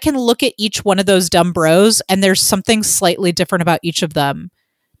I can look at each one of those dumb bros and there's something slightly different about each of them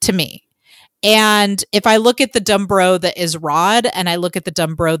to me. And if I look at the dumb bro that is Rod and I look at the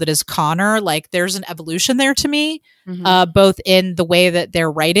dumb bro that is Connor, like there's an evolution there to me, both in the way that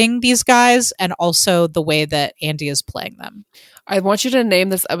they're writing these guys and also the way that Andy is playing them. I want you to name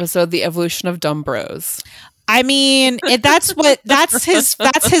this episode "The Evolution of Dumb Bros." I mean, that's his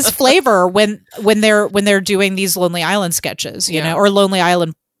flavor when they're doing these Lonely Island sketches, or Lonely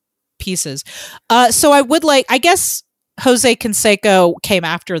Island pieces. So I would I guess Jose Canseco came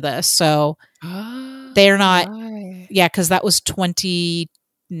after this, so they're not. Why? Yeah, because that was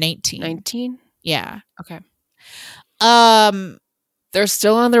 2019. 19? Yeah. Okay. They're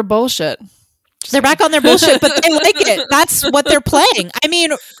still on their bullshit. They're back on their bullshit, but they like it. That's what they're playing. I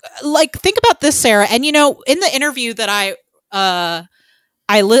mean, think about this, Sarah. And in the interview that I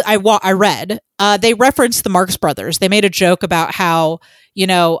read, they referenced the Marx Brothers. They made a joke about how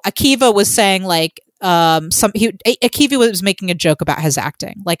Akiva was saying Akiva was making a joke about his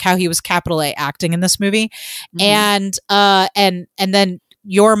acting, like how he was capital A acting in this movie, and then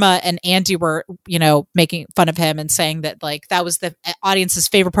Yorma and Andy were making fun of him and saying that that was the audience's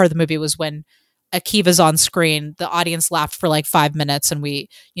favorite part of the movie was when Akiva's on screen. The audience laughed for 5 minutes, and we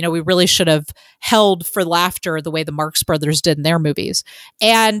really should have held for laughter the way the Marx Brothers did in their movies.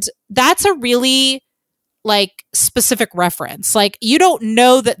 And that's a really like specific reference. Like you don't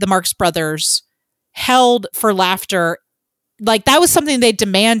know that the Marx Brothers held for laughter. Like that was something they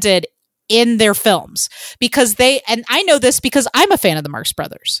demanded in their films because and I know this because I'm a fan of the Marx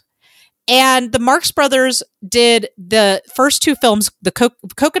Brothers. And the Marx Brothers did the first two films, the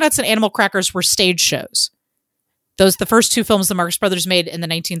Coconuts and Animal Crackers were stage shows. The first two films the Marx Brothers made in the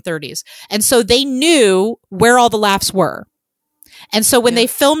 1930s. And so they knew where all the laughs were. And so when they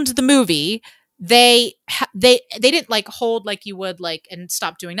filmed the movie, they didn't like hold like you would like and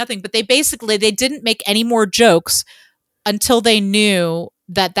stop doing nothing, but they didn't make any more jokes until they knew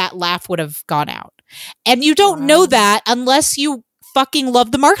that laugh would have gone out. And you don't know that unless you fucking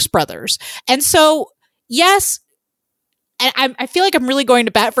love the Marx Brothers. And so, yes, and I feel like I'm really going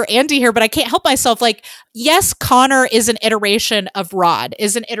to bat for Andy here, but I can't help myself. Like, yes, Connor is an iteration of Rod,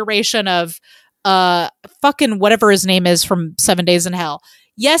 is an iteration of fucking whatever his name is from 7 Days in Hell.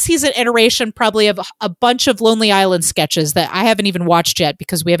 Yes, he's an iteration probably of a bunch of Lonely Island sketches that I haven't even watched yet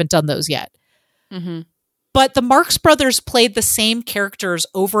because we haven't done those yet. Mm-hmm. But the Marx Brothers played the same characters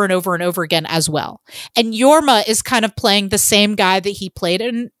over and over and over again as well. And Yorma is kind of playing the same guy that he played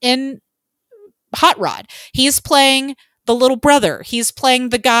in Hot Rod. He's playing the little brother. He's playing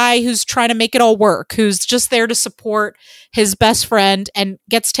the guy who's trying to make it all work, who's just there to support his best friend and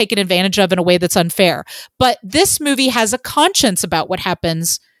gets taken advantage of in a way that's unfair. But this movie has a conscience about what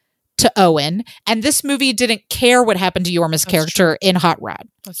happens to Owen, and this movie didn't care what happened to Yorma's character in Hot Rod,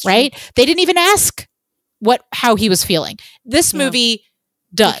 right? They didn't even ask how he was feeling. This movie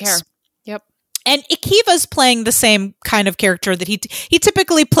does. Yep. And Akiva's playing the same kind of character that he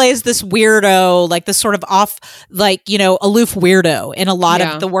typically plays, this weirdo, like this sort of off, like, you know, aloof weirdo in a lot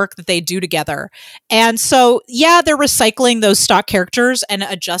of the work that they do together. And so, yeah, they're recycling those stock characters and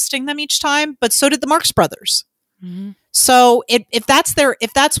adjusting them each time, but so did the Marx Brothers. Mm-hmm. So if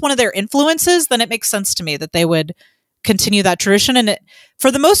that's one of their influences, then it makes sense to me that they would continue that tradition. And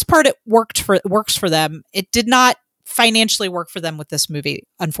for the most part, it works for them. It did not financially work for them with this movie,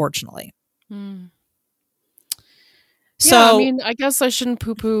 unfortunately. So, yeah, I mean, I guess I shouldn't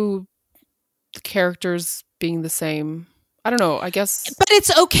poo-poo the characters being the same. I don't know, I guess. But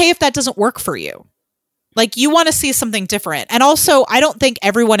it's okay if that doesn't work for you. Like, you want to see something different. And also, I don't think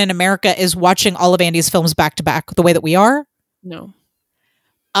everyone in America is watching all of Andy's films back to back the way that we are. No.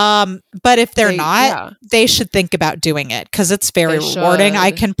 But if they're not, they should think about doing it because it's very rewarding.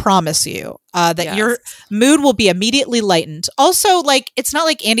 I can promise you that your mood will be immediately lightened. Also, like, it's not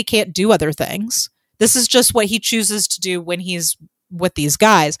like Andy can't do other things. This is just what he chooses to do when he's with these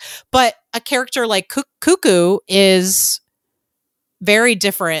guys. But a character like Cuckoo is very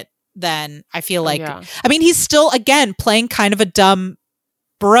different than, I feel like. I mean, he's still, again, playing kind of a dumb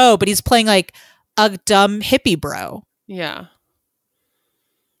bro, but he's playing like a dumb hippie bro. Yeah.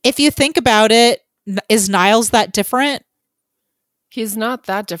 If you think about it, is Niles that different? He's not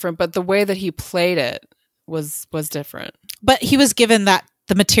that different, but the way that he played it was different. But he was given the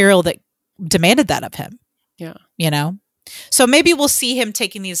material that demanded that of him. Yeah. You know? So maybe we'll see him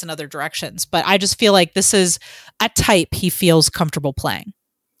taking these in other directions, but I just feel like this is a type he feels comfortable playing.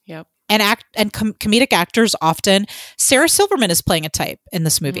 Yep. And comedic actors often, Sarah Silverman is playing a type in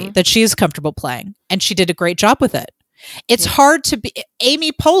this movie that she is comfortable playing, and she did a great job with it. It's hard to be.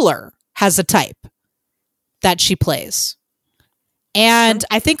 Amy Poehler has a type that she plays. And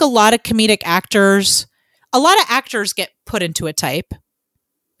I think a lot of actors get put into a type.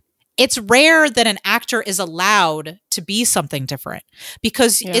 It's rare that an actor is allowed to be something different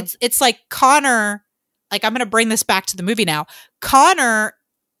because it's like Connor, like, I'm going to bring this back to the movie now. Connor,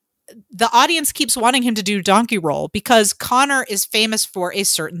 the audience keeps wanting him to do donkey role because Connor is famous for a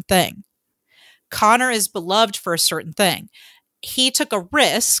certain thing. Connor is beloved for a certain thing. He took a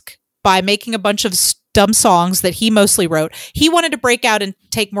risk by making a bunch of dumb songs that he mostly wrote. He wanted to break out and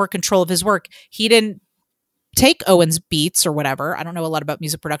take more control of his work. He didn't take Owen's beats or whatever. I don't know a lot about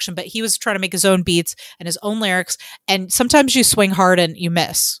music production, but he was trying to make his own beats and his own lyrics. And sometimes you swing hard and you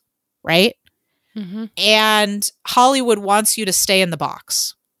miss, right? Mm-hmm. And Hollywood wants you to stay in the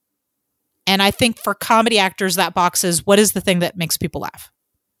box. And I think for comedy actors, that box is, what is the thing that makes people laugh?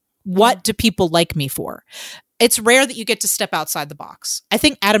 What do people like me for? It's rare that you get to step outside the box. I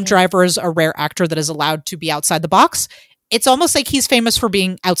think Adam Driver is a rare actor that is allowed to be outside the box. It's almost like he's famous for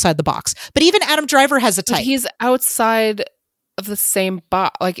being outside the box. But even Adam Driver has a type. But he's outside of the same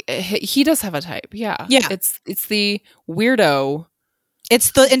box. Like, he does have a type. Yeah. Yeah. It's the weirdo.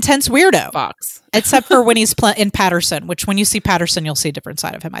 It's the intense weirdo box. Except for when he's in Patterson, which when you see Patterson, you'll see a different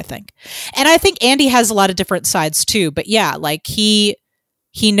side of him, I think. And I think Andy has a lot of different sides too. But yeah, like he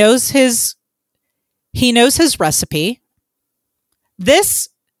knows his recipe. This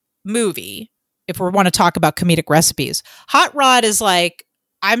movie, if we want to talk about comedic recipes. Hot Rod is like,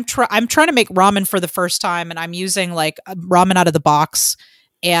 I'm trying to make ramen for the first time, and I'm using like ramen out of the box,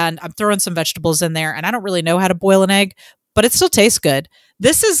 and I'm throwing some vegetables in there, and I don't really know how to boil an egg, but it still tastes good.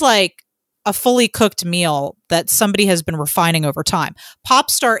 This is like a fully cooked meal that somebody has been refining over time.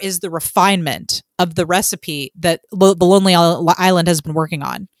 Popstar is the refinement of the recipe that the Lonely Island has been working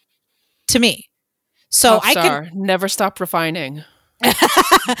on, to me. So Popstar, I can never stop refining.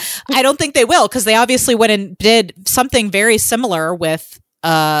 I don't think they will, because they obviously went and did something very similar with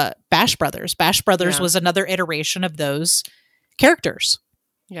Bash Brothers. Bash Brothers was another iteration of those characters.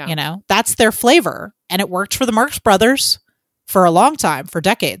 Yeah. You know, that's their flavor. And it worked for the Marx Brothers for a long time, for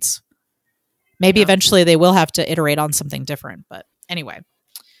decades. Maybe eventually they will have to iterate on something different. But anyway.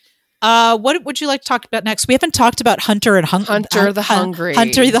 What would you like to talk about next? We haven't talked about Hunter and Hunter the Hungry.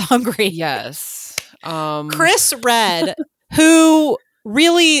 Hunter the Hungry. Yes. Chris Redd, who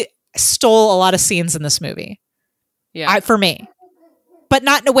really stole a lot of scenes in this movie. Yeah. For me. But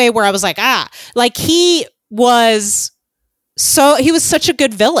not in a way where I was like, like he was such a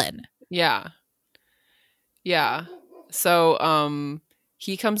good villain. Yeah. Yeah. So,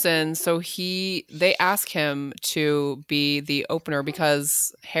 he comes in, so they ask him to be the opener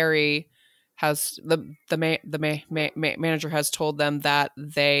because Harry has the manager has told them that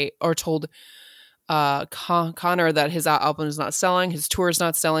told Connor that his album is not selling, his tour is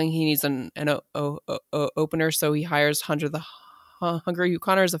not selling. He needs an opener, so he hires Hunter the Hungry, who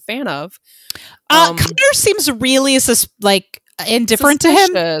Connor is a fan of. Connor seems really indifferent to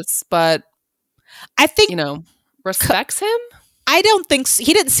him, but I think respects him. I don't think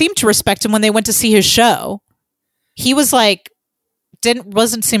he didn't seem to respect him when they went to see his show. He was like, I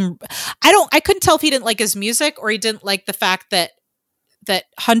couldn't tell if he didn't like his music or he didn't like the fact that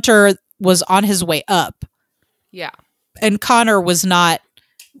Hunter was on his way up. Yeah. And Connor was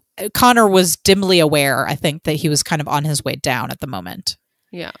dimly aware, I think, that he was kind of on his way down at the moment.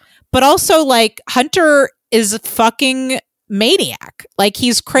 Yeah. But also, like, Hunter is a fucking maniac. Like,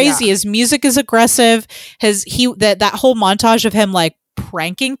 he's crazy. His music is aggressive. That whole montage of him like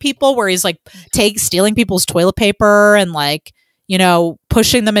pranking people where he's like stealing people's toilet paper and like,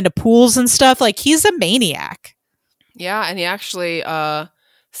 pushing them into pools and stuff. Like, he's a maniac. Yeah, and he actually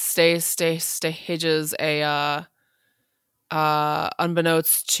stages a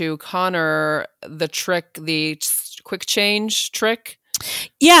unbeknownst to Connor, the quick change trick.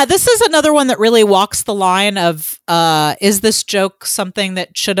 Yeah, this is another one that really walks the line of is this joke something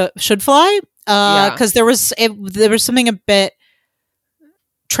that should fly? Because there was something a bit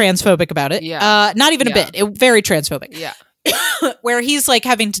transphobic about it. Yeah, not even a bit. Very transphobic. Yeah, where he's like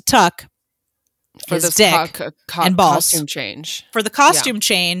having to tuck for his this dick and balls costume change for the costume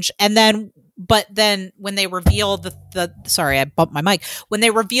change, and then. But then when they reveal the sorry, I bumped my mic. When they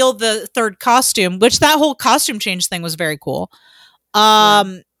reveal the third costume, which that whole costume change thing was very cool.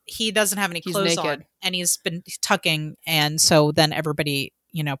 He doesn't have any clothes on, and he's been tucking, and so then everybody,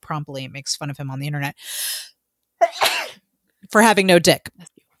 promptly makes fun of him on the internet for having no dick.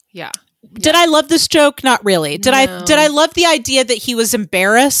 Yeah. Did I love this joke? Not really. Did I love the idea that he was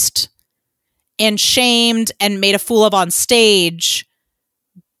embarrassed and shamed and made a fool of on stage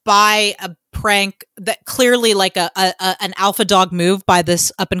by a prank that clearly like an alpha dog move by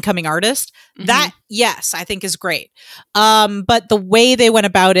this up and coming artist? Mm-hmm. That, yes, I think is great. But the way they went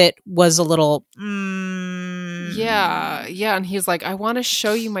about it was a little yeah, and he's like, I want to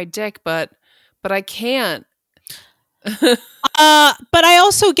show you my dick, but I can't. But I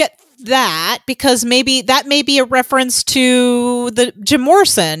also get that because maybe that may be a reference to the Jim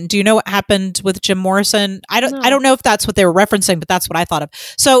Morrison. Do you know what happened with Jim Morrison? I don't know if that's what they were referencing, but that's what I thought of.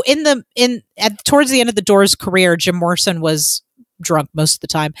 So towards the end of the Doors' career, Jim Morrison was drunk most of the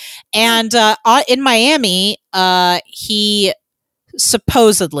time, and in Miami, he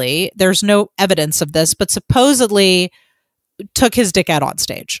supposedly, there's no evidence of this, but supposedly took his dick out on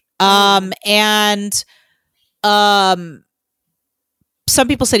stage. Some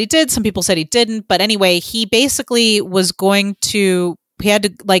people said he did, some people said he didn't. But anyway, he basically he had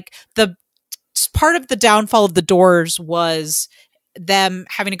to, like, the part of the downfall of the Doors was them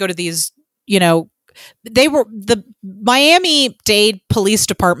having to go to these, the Miami-Dade Police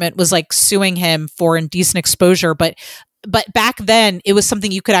Department was like suing him for indecent exposure. But back then it was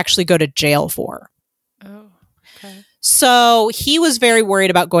something you could actually go to jail for. Oh, okay. So he was very worried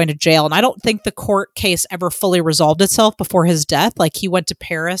about going to jail. And I don't think the court case ever fully resolved itself before his death. Like, he went to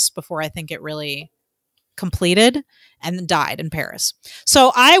Paris before I think it really completed and then died in Paris.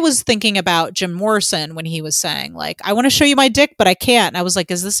 So I was thinking about Jim Morrison when he was saying, like, I want to show you my dick, but I can't. And I was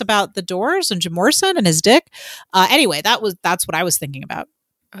like, is this about the Doors and Jim Morrison and his dick? Anyway, that's what I was thinking about.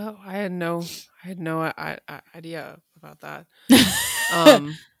 Oh, I had no I had no idea about that.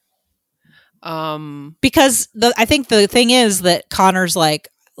 um, Because I think the thing is that Connor's like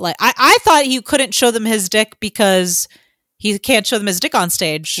I thought he couldn't show them his dick because he can't show them his dick on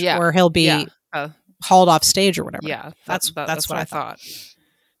stage, or he'll be hauled off stage or whatever. Yeah, that's what I thought.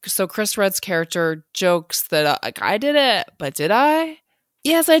 So Chris Redd's character jokes that like, I did it, but did I?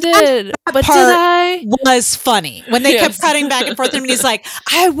 Yes, I did. But did I? Was funny when they kept cutting back and forth, and he's like,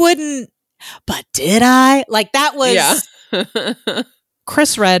 I wouldn't, but did I? Like that was. Yeah.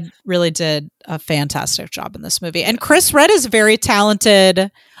 Chris Redd really did a fantastic job in this movie, and Chris Redd is very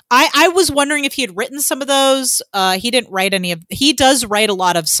talented. I was wondering if he had written some of those. He didn't write any of. He does write a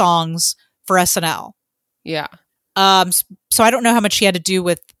lot of songs for SNL. Yeah. So I don't know how much he had to do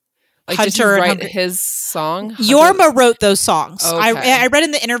with like, Hunter. Did he write his song? Yorma wrote those songs. Okay. I read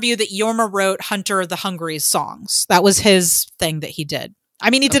in the interview that Yorma wrote Hunter the Hungry's songs. That was his thing that he did. I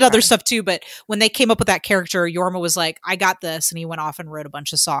mean, he did other stuff too, but when they came up with that character, Yorma was like, "I got this," and he went off and wrote a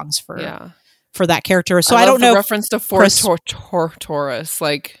bunch of songs for that character. So I don't know. Reference to Ford Taurus,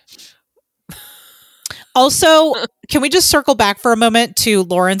 like. Also, can we just circle back for a moment to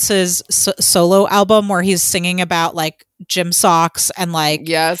Lawrence's solo album where he's singing about like gym socks and like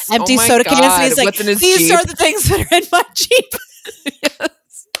empty soda cans, and he's like, "These are the things that are in my Jeep."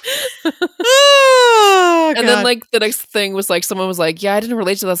 Yes. Oh, and then like the next thing was like someone was like, "Yeah, I didn't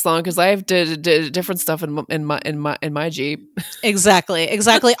relate to that song because I have did different stuff in my Jeep."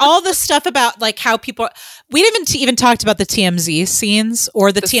 Exactly. All the stuff about like how people we didn't even talked about the TMZ scenes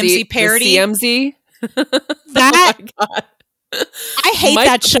or the TMZ parody. The CMZ. That oh my God. I hate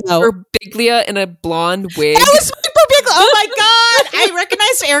that show. Birbiglia in a blonde wig. That was Mike Birbiglia. Oh my God! I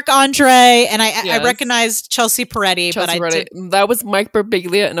recognized Eric Andre and I recognized Chelsea Peretti, that was Mike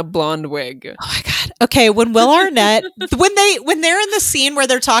Birbiglia in a blonde wig. Oh my God! Okay, when Will Arnett, when they're in the scene where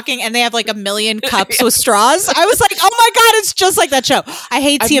they're talking and they have like a million cups with straws, I was like, oh my God, it's just like that show. I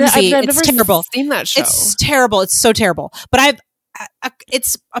hate TMZ. I've it's never terrible. Seen that show? It's terrible. It's so terrible. But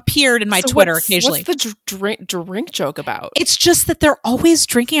it's appeared in my Twitter occasionally. What's the drink joke about? It's just that they're always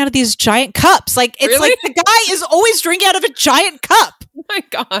drinking out of these giant cups. Like it's like the guy is always drinking out of a giant cup. Oh my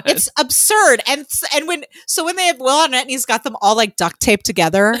God, it's absurd. And when they have Will on it and he's got them all like duct taped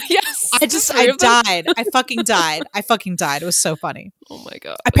together. Yes, I died. I fucking died. It was so funny. Oh my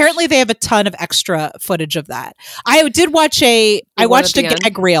God. Apparently they have a ton of extra footage of that. I watched a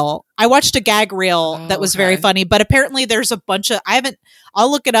gag reel. I watched a gag reel that was very funny, but apparently there's a bunch of I'll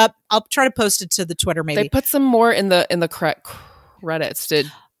look it up. I'll try to post it to the Twitter maybe. They put some more in the credits. Did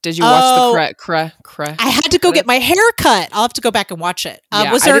you watch the credits? I had to go get my hair cut. I'll have to go back and watch it.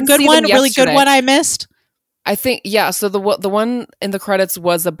 Was there a good one? A really good one I missed? I think, yeah. So the one in the credits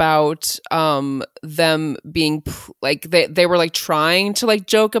was about them being like they were like trying to like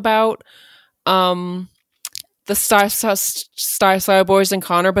joke about the Star Boys and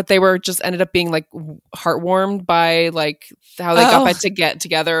Connor, but they were just ended up being like heartwarmed by like how they got back to get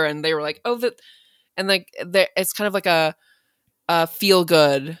together, and they were like, and like it's kind of like a feel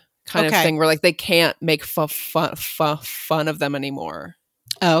good kind of thing where like they can't make fun of them anymore.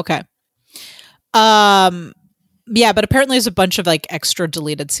 Oh, okay. Yeah, but apparently there's a bunch of like extra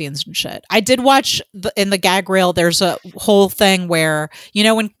deleted scenes and shit. I did watch in the gag reel. There's a whole thing where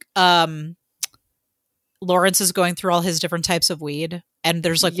when Lawrence is going through all his different types of weed, and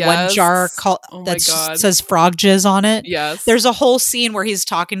there's like one jar that says frog jizz on it. Yes, there's a whole scene where he's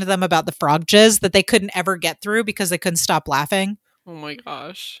talking to them about the frog jizz that they couldn't ever get through because they couldn't stop laughing. Oh my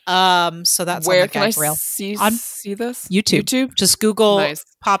gosh. So that's where on the can gag I reel. see this? YouTube. Just Google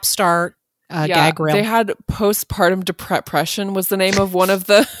Popstar gag reel. They had postpartum depression was the name of one of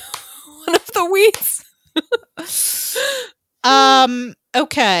the weeds.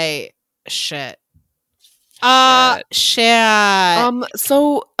 Okay. Shit. Shit.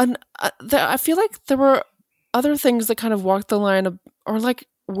 So I feel like there were other things that kind of walked the line of, or like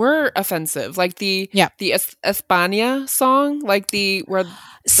were offensive, like the España song, like again,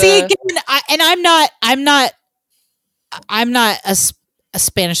 I'm not a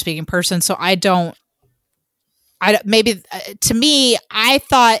Spanish speaking person, so to me, I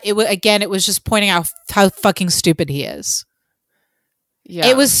thought it was just pointing out how fucking stupid he is. Yeah.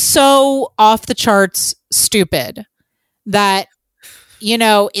 It was so off the charts stupid that,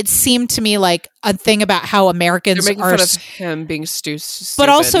 it seemed to me like a thing about how Americans are making fun of him being stupid, but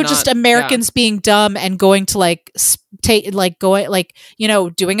also just Americans being dumb and going to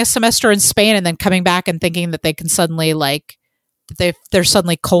doing a semester in Spain and then coming back and thinking that they can suddenly they're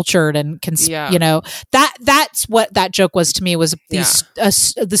suddenly cultured and can, that's what that joke was to me, was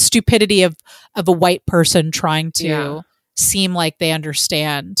the stupidity of a white person trying to seem like they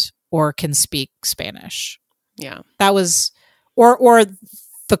understand or can speak Spanish. Yeah. That was, or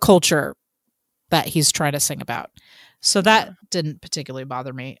the culture that he's trying to sing about. So that didn't particularly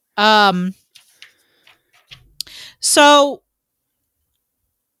bother me. So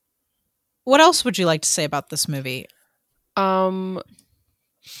what else would you like to say about this movie?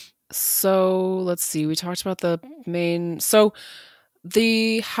 So let's see. We talked about the main. So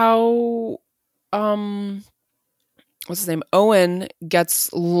how what's his name? Owen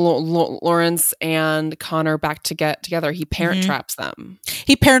gets Lawrence and Connor back to get together. He parent traps them.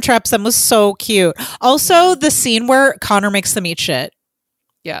 He parent traps them was so cute. Also, the scene where Connor makes them eat shit.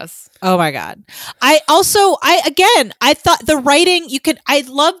 Yes. Oh my God. I thought the writing, I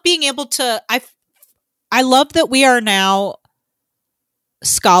love being able to, I love that we are now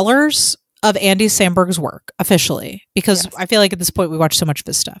scholars of Andy Samberg's work officially, because I feel like at this point we watch so much of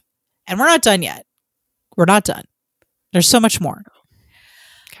his stuff and we're not done yet. We're not done. There's so much more.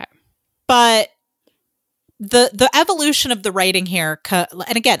 Okay. But the evolution of the writing here,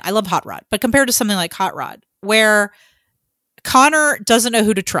 and again, I love Hot Rod, but compared to something like Hot Rod, where Connor doesn't know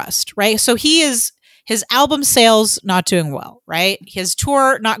who to trust, right? So his album sales not doing well, right? His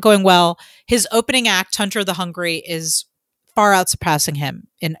tour not going well. His opening act, Hunter the Hungry, is far out surpassing him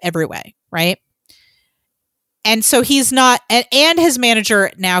in every way, right? And so he's not, and his manager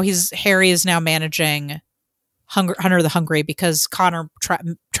now, Harry is now managing Hunter the Hungry because Connor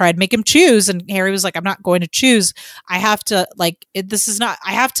tried to make him choose, and Harry was like, I'm not going to choose. I have to,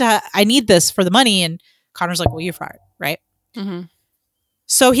 I need this for the money. And Connor's like, well, you're fired, right? Mm-hmm.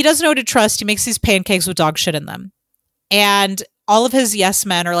 So he doesn't know who to trust. He makes these pancakes with dog shit in them. And all of his yes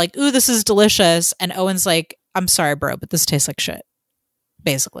men are like, ooh, this is delicious. And Owen's like, I'm sorry, bro, but this tastes like shit,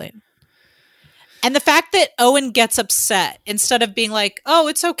 basically. And the fact that Owen gets upset instead of being like, oh,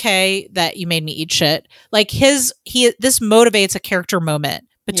 it's okay that you made me eat shit. Like this motivates a character moment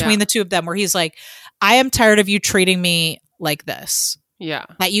between the two of them where he's like, I am tired of you treating me like this. Yeah.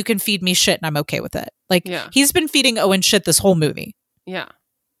 That you can feed me shit and I'm okay with it. Like he's been feeding Owen shit this whole movie. Yeah.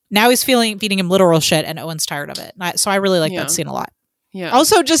 Now he's feeding him literal shit and Owen's tired of it. So I really like that scene a lot. Yeah.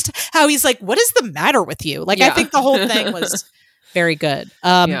 Also just how he's like, what is the matter with you? Like I think the whole thing was very good.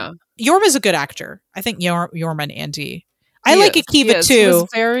 Yorma's a good actor. I think Yorma and Andy. I like Akiva too. He was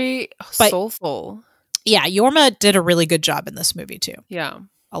very soulful. Yeah, Yorma did a really good job in this movie too. Yeah.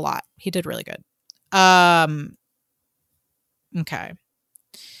 A lot. He did really good. Okay.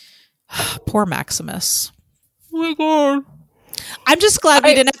 Poor Maximus. Oh my God. I'm just glad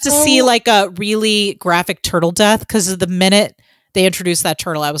we didn't have to see like a really graphic turtle death, because the minute they introduced that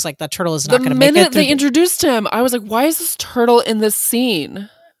turtle, I was like, that turtle is not going to make it. The minute they introduced him, I was like, why is this turtle in this scene?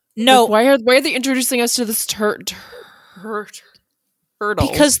 No. Like, why are they introducing us to this turtle?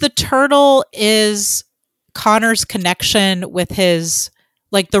 Because the turtle is Connor's connection with his,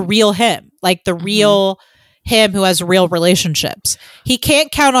 like the real him, like the real him who has real relationships. He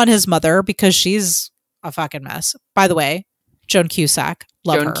can't count on his mother because she's a fucking mess. By the way, Joan Cusack.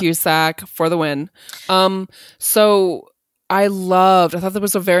 Love her. Cusack for the win. So I thought that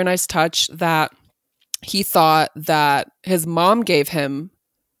was a very nice touch that he thought that his mom gave him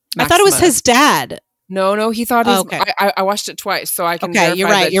Maximus. I thought it was his dad. No, he thought I watched it twice, so I can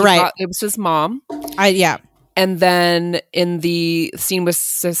verify you're right. It was his mom. Yeah. And then in the scene with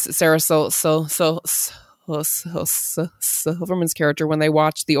Sarah Silverman's character, when they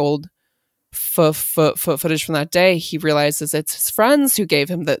watch the old footage from that day, he realizes it's his friends who gave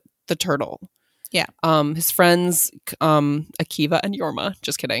him the turtle. Yeah. His friends, Akiva and Yorma.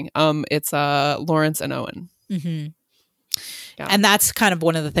 Just kidding. It's Lawrence and Owen. Mm-hmm. Yeah. And that's kind of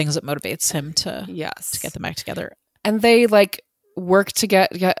one of the things that motivates him to get them back together. And they like work to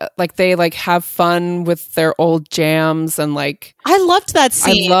get like they like have fun with their old jams, and like I loved that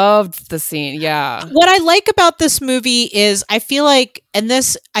scene. I loved the scene. Yeah. What I like about this movie is I feel like, and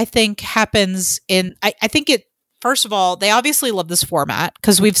this I think happens in I think it, first of all, they obviously love this format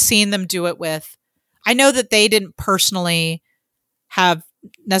because we've seen them do it with, I know that they didn't personally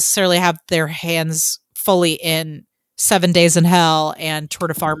necessarily have their hands fully in 7 Days in Hell and Tour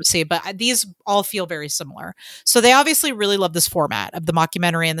de Pharmacy, but these all feel very similar. So they obviously really love this format of the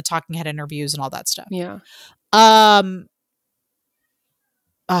mockumentary and the talking head interviews and all that stuff. Yeah. But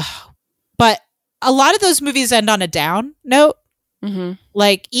a lot of those movies end on a down note. Mm-hmm.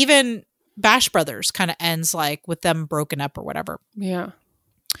 Like even Bash Brothers kind of ends like with them broken up or whatever. Yeah.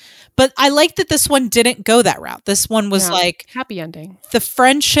 But I like that this one didn't go that route. This one was like happy ending. The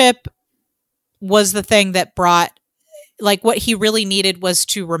friendship was the thing that brought, like, what he really needed was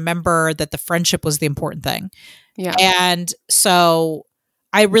to remember that the friendship was the important thing. Yeah. And so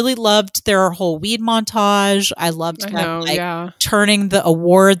I really loved their whole weed montage. I loved them turning the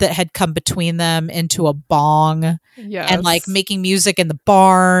award that had come between them into a bong, and like making music in the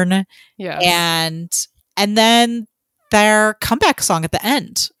barn. And then their comeback song at the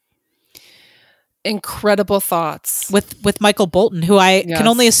end. Incredible Thoughts with Michael Bolton, who I can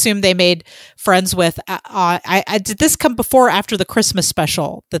only assume they made friends with. I did this come before or after the Christmas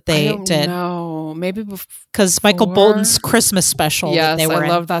special that they did? No, maybe because Michael Bolton's Christmas special. Yes, that they were I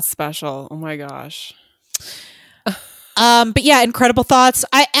love that special. Oh my gosh. But yeah, Incredible Thoughts.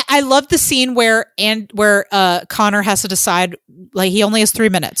 I love the scene where Connor has to decide, like, he only has 3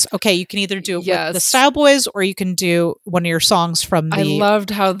 minutes. Okay, you can either do it with the Style Boys or you can do one of your songs from the. I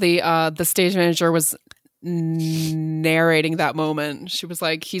loved how the stage manager was narrating that moment. She was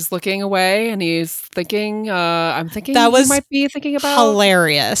like, he's looking away and he's thinking. I'm thinking that he might be thinking about.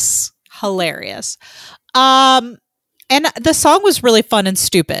 Hilarious. And the song was really fun and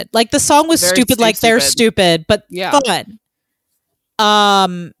stupid. Like, the song was stupid, like they're stupid, but fun.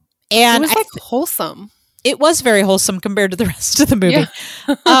 And it was like wholesome. It was very wholesome compared to the rest of the movie.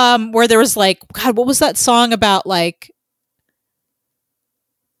 Where there was like, God, what was that song about? Like,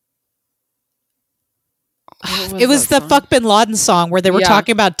 it was the Fuck Bin Laden song where they were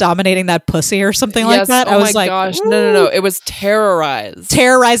talking about dominating that pussy or something like that. I was like, gosh, no. It was Terrorize.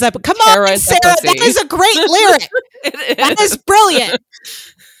 Terrorize that. Come on, Sarah. That is a great lyric. That is brilliant.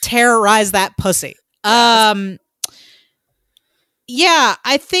 Terrorize that pussy. Yeah,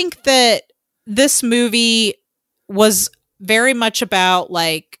 I think that this movie was very much about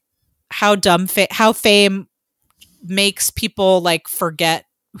like how how fame makes people like forget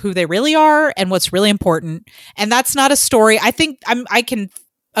who they really are and what's really important. And that's not a story. I think I can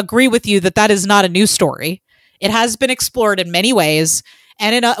agree with you that is not a new story. It has been explored in many ways,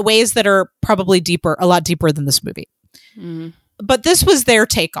 and in ways that are probably a lot deeper than this movie. But this was their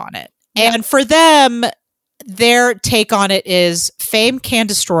take on it. Yeah. And for them, their take on it is fame can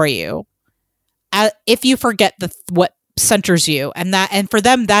destroy you if you forget what centers you. And for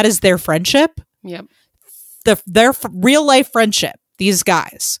them, that is their friendship. Yep. Their real life friendship. These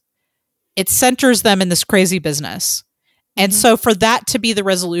guys, it centers them in this crazy business. And so for that to be the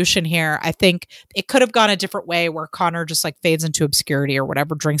resolution here, I think it could have gone a different way where Connor just like fades into obscurity or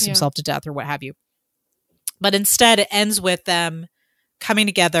whatever, drinks himself to death or what have you. But instead it ends with them coming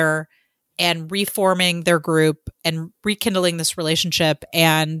together and reforming their group and rekindling this relationship,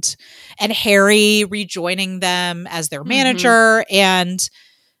 and Harry rejoining them as their manager. And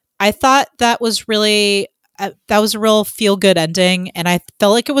I thought that was really... that was a real feel-good ending, and I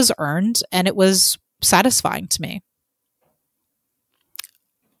felt like it was earned, and it was satisfying to me.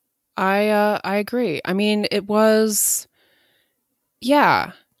 I agree. I mean, it was,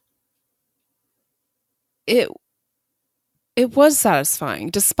 it was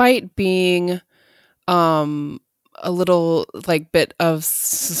satisfying, despite being a little like bit of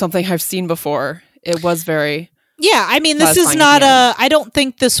something I've seen before. It was very. Yeah, I mean, this is not I don't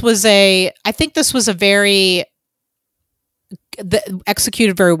think this was I think this was a very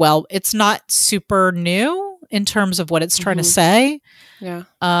executed very well. It's not super new in terms of what it's trying to say. Yeah.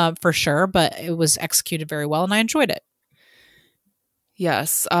 For sure, but it was executed very well and I enjoyed it.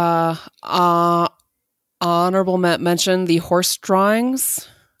 Yes. Honorable mention, the horse drawings.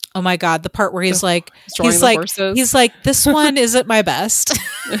 Oh my God, the part where he's like, this one isn't my best.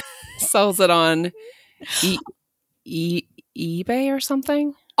 Sells it on eBay or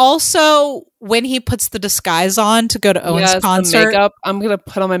something. Also, when he puts the disguise on to go to Owen's concert, makeup. I'm gonna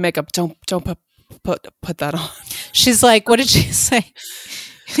put on my makeup. Don't put that on. She's like, what did she say?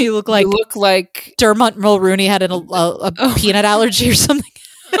 You look like Dermot Mulrooney had a peanut allergy or something.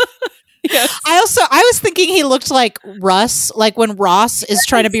 Yes. I was thinking he looked like Russ, like when Ross is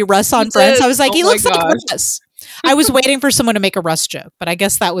trying to be Russ on Friends. I was like, he looks like Russ. I was waiting for someone to make a Russ joke, but I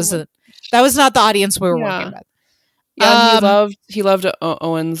guess that was not the audience we were working with. Yeah, he loved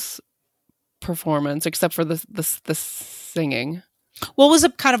Owen's performance, except for the singing. Well, it was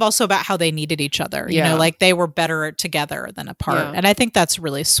kind of also about how they needed each other. You know, like they were better together than apart. Yeah. And I think that's a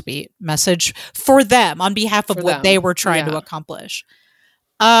really sweet message for them on behalf of what they were trying to accomplish.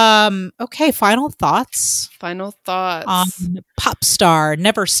 Okay, final thoughts. On Popstar,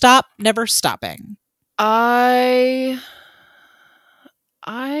 Never Stop, Never Stopping. I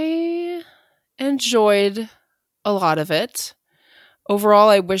enjoyed a lot of it. Overall,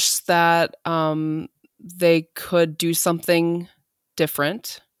 I wish that they could do something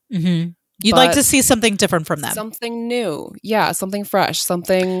different. Mm-hmm. You'd like to see something different from them. Something new. Yeah, something fresh.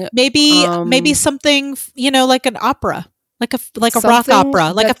 Something maybe something, like an opera. like a rock Something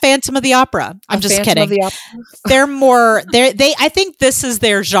opera, like a Phantom of the Opera. I'm just Phantom kidding. of the Opera. They're more they I think this is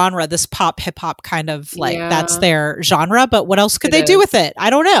their genre, this pop hip hop kind of like that's their genre, but what else could they do with it? I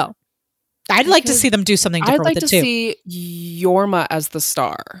don't know. I'd like to see them do something different with it too. I'd like to see Yorma as the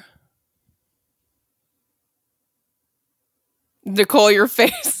star. Nicole, your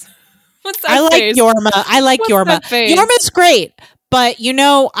face. What's that I like face? Yorma. I like What's Yorma. that face? Yorma's great, but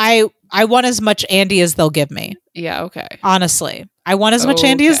I want as much Andy as they'll give me. Yeah, okay. Honestly, I want as much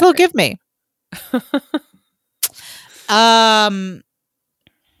Andy as they'll give me.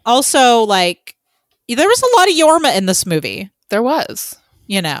 Also, like, there was a lot of Yorma in this movie. There was.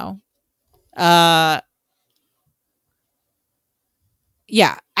 You know. Yeah,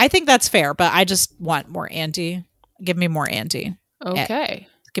 I think that's fair, but I just want more Andy. Give me more Andy. Okay.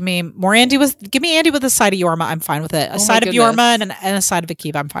 Give me more Andy give me Andy with a side of Yorma. I'm fine with it. A side of Yorma and a side of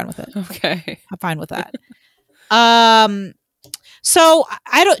Akiva. I'm fine with it. Okay. I'm fine with that. So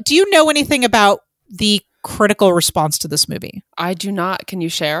do you know anything about the critical response to this movie? I do not. Can you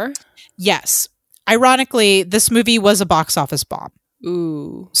share? Yes. Ironically, this movie was a box office bomb.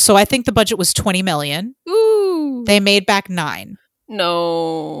 Ooh. So I think the budget was $20 million. Ooh. They made back $9 million.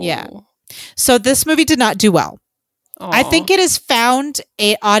 No. Yeah. So this movie did not do well. Aww. I think it has found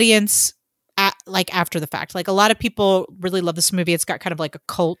an audience after the fact. Like, a lot of people really love this movie. It's got kind of like a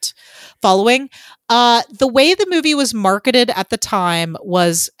cult following. The way the movie was marketed at the time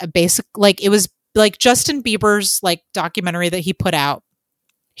was it was like Justin Bieber's like documentary that he put out.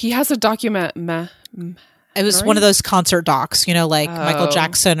 He has a document. It was one of those concert docs, like Michael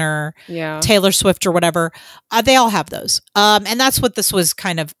Jackson or Taylor Swift or whatever. They all have those. And that's what this was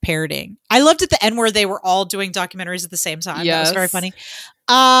kind of parodying. I loved at the end where they were all doing documentaries at the same time. Yes. That was very funny.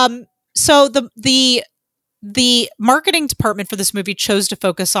 So the marketing department for this movie chose to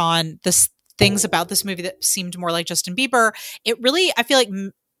focus on things about this movie that seemed more like Justin Bieber. It really, I feel like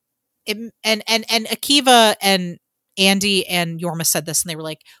and Akiva and Andy and Yorma said this, and they were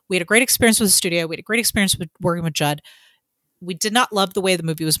like, we had a great experience with the studio. We had a great experience with working with Judd. We did not love the way the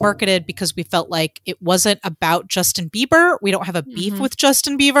movie was marketed because we felt like it wasn't about Justin Bieber. We don't have a beef with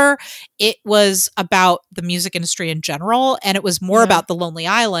Justin Bieber. It was about the music industry in general, and it was more about the Lonely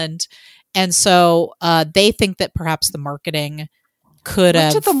Island. And so they think that perhaps the marketing could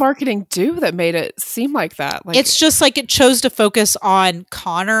have... What did the marketing do that made it seem like that? Like, it's just like it chose to focus on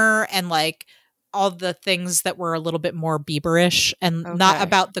Connor and like all the things that were a little bit more Bieberish and not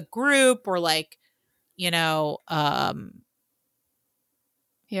about the group or like, yeah.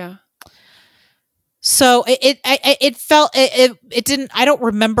 So it felt it didn't. I don't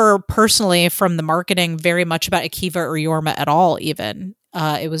remember personally from the marketing very much about Akiva or Yorma at all. Even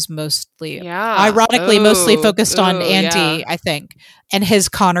it was mostly, ironically, mostly focused on Andy, I think, and his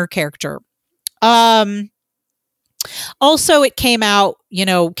Connor character. Also, it came out,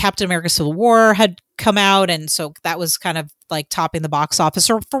 Captain America Civil War had come out, and so that was kind of like topping the box office,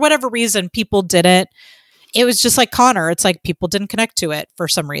 or for whatever reason, people didn't. It was just like Connor. It's like people didn't connect to it for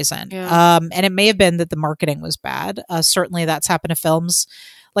some reason. Yeah. And it may have been that the marketing was bad. Certainly that's happened to films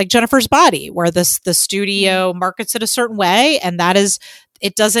like Jennifer's Body, where the studio markets it a certain way, and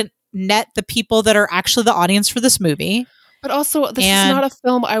it doesn't net the people that are actually the audience for this movie. But also, this is not a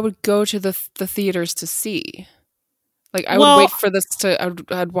film I would go to the theaters to see. Like, I would wait for this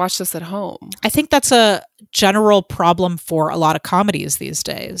I'd watch this at home. I think that's a general problem for a lot of comedies these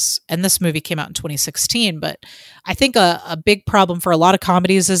days. And this movie came out in 2016, but I think a big problem for a lot of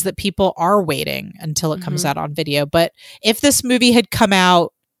comedies is that people are waiting until it comes out on video. But if this movie had come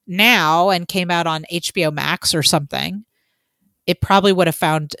out now and came out on HBO Max or something, it probably would have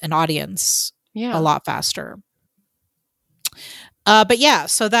found an audience a lot faster. But yeah,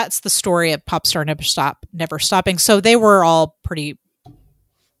 so that's the story of Popstar Never Stopping. So they were all pretty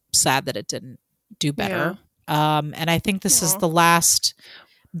sad that it didn't do better. Yeah. And I think this is the last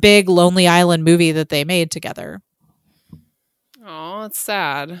big Lonely Island movie that they made together. Oh, it's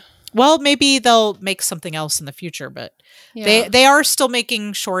sad. Well, maybe they'll make something else in the future, but they are still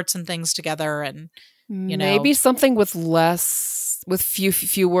making shorts and things together, and maybe something with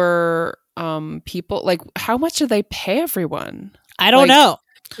fewer people. Like, how much do they pay everyone? I don't know.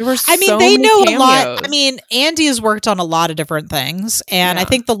 There were they know cameos. A lot. I mean, Andy has worked on a lot of different things, and I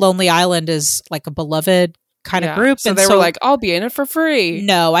think the Lonely Island is like a beloved kind of group. So and they were like, I'll be in it for free.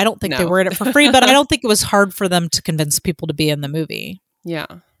 No, I don't think they were in it for free, but I don't think it was hard for them to convince people to be in the movie. Yeah.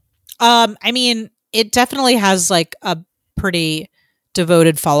 I mean, it definitely has like a pretty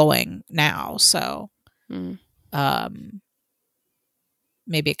devoted following now, so maybe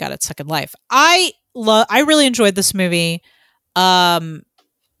it got its second life. I really enjoyed this movie.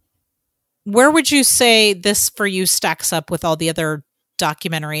 where would you say this for you stacks up with all the other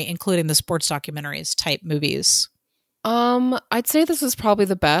documentary, including the sports documentaries type movies? I'd say this is probably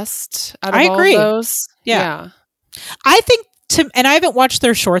the best out of I all agree. of those. Yeah. I think and I haven't watched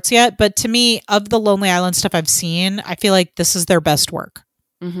their shorts yet, but to me, of the Lonely Island stuff I've seen, I feel like this is their best work.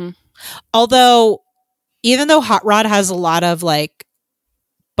 Mm-hmm. Although, even though Hot Rod has a lot of like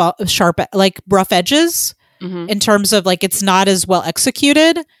sharp, like rough edges in terms of like it's not as well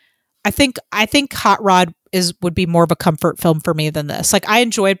executed, I think Hot Rod would be more of a comfort film for me than this. Like I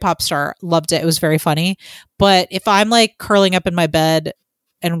enjoyed Popstar, loved it. It was very funny. But if I'm like curling up in my bed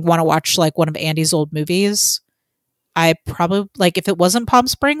and want to watch like one of Andy's old movies, I probably like if it wasn't Palm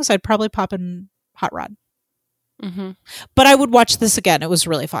Springs, I'd probably pop in Hot Rod. Mm-hmm. But I would watch this again. It was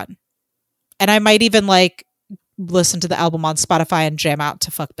really fun. And I might even like listen to the album on Spotify and jam out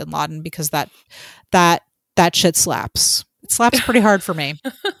to Fuck Bin Laden because that shit slaps. It slaps pretty hard for me.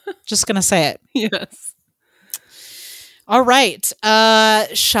 Just gonna say it. Yes. All right.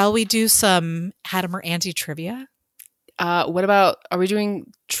 Shall we do some Adam or Andy trivia? What about, are we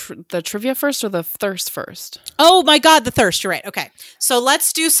doing the trivia first or the thirst first? Oh my God, the thirst. You're right. Okay. So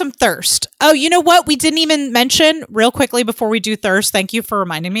let's do some thirst. Oh, you know what? We didn't even mention real quickly before we do thirst. Thank you for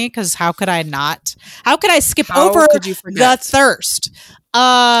reminding me because how could I not? How could I skip over the thirst?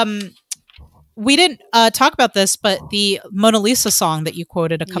 We didn't talk about this, but the Mona Lisa song that you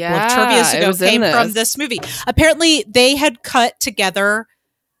quoted a couple of trivias ago came from this movie. Apparently, they had cut together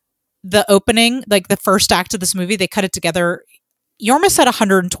the opening, like the first act of this movie. They cut it together. Yorma said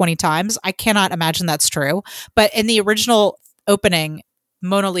 120 times. I cannot imagine that's true. But in the original opening,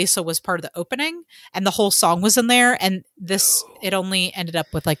 Mona Lisa was part of the opening, and the whole song was in there. And it only ended up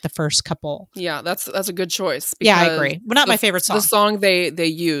with like the first couple. Yeah, that's a good choice. Yeah, I agree. Well, not my favorite song. The song they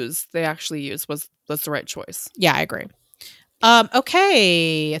actually used was the right choice. Yeah, I agree.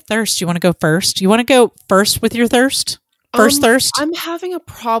 Okay, thirst. You want to go first? You want to go first with your thirst? First thirst? I'm having a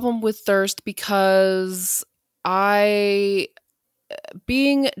problem with thirst because being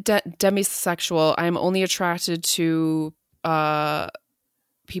demisexual, I'm only attracted to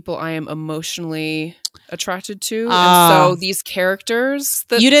people I am emotionally attracted to. And so these characters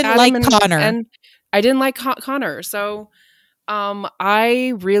that you didn't like Connor. And I didn't like Connor. So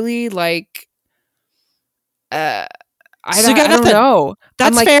I really like I don't know.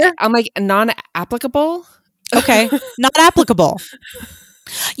 That's fair. I'm like non-applicable. Okay, not applicable.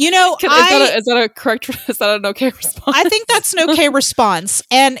 You know, is that an okay response? I think that's an okay response.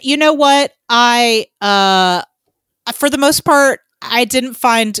 And you know what? For the most part, I didn't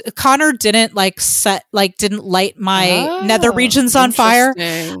find Connor didn't didn't light my nether regions on fire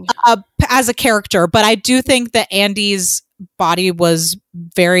as a character. But I do think that Andy's body was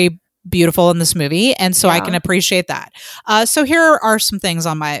very beautiful in this movie, and so I can appreciate that. So here are some things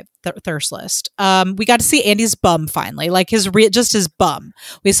on my thirst list. We got to see Andy's bum finally, like his bum.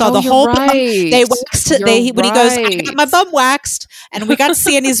 We saw the whole bum. They waxed when he goes, I got my bum waxed, and we got to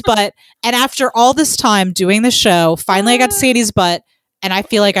see Andy's butt. And after all this time doing the show, finally I got to see Andy's butt, and I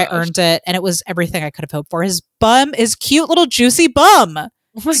feel like I earned it, and it was everything I could have hoped for. His bum is cute, little juicy bum,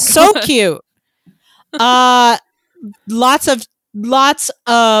 so cute. Lots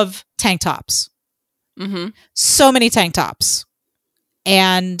of tank tops. Mm-hmm. So many tank tops.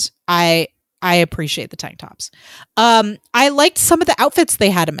 And I appreciate the tank tops. I liked some of the outfits they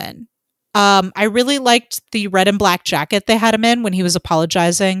had him in. I really liked the red and black jacket they had him in when he was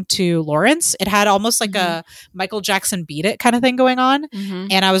apologizing to Lawrence. It had almost like a Michael Jackson Beat It kind of thing going on.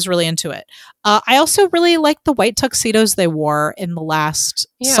 And I was really into it. I also really liked the white tuxedos they wore in the last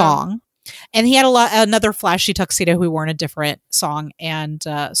song. And he had another flashy tuxedo we wore in a different song. And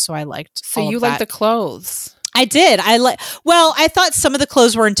so I liked So you liked the clothes? I did. I thought some of the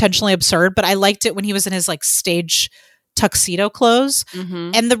clothes were intentionally absurd, but I liked it when he was in his like stage tuxedo clothes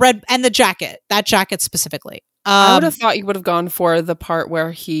and the red and the jacket, that jacket specifically. I would have thought you would have gone for the part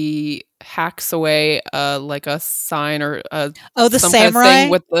where he hacks away like a sign or the samurai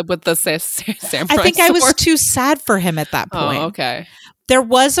with the samurai. I think I was too sad for him at that point. Oh, okay. There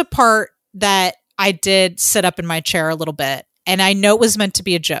was a part that I did sit up in my chair a little bit. And I know it was meant to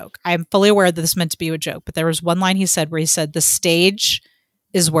be a joke. I'm fully aware that this is meant to be a joke. But there was one line he said where he said, "The stage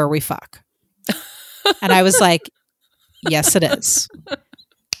is where we fuck." And I was like, yes, it is.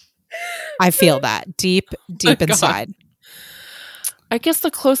 I feel that deep inside. I guess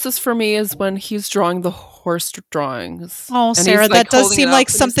the closest for me is when he's drawing the horse drawings. Oh, Sarah, that does seem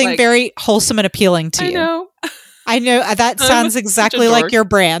like something very wholesome and appealing to you. I know that sounds exactly like your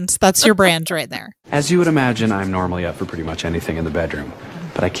brand. That's your brand right there. As you would imagine, I'm normally up for pretty much anything in the bedroom,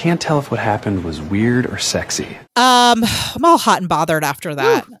 but I can't tell if what happened was weird or sexy. I'm all hot and bothered after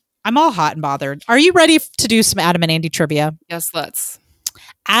that. I'm all hot and bothered. Are you ready to do some Adam and Andy trivia? Yes, let's.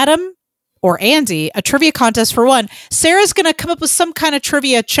 Adam or Andy, a trivia contest for one. Sarah's going to come up with some kind of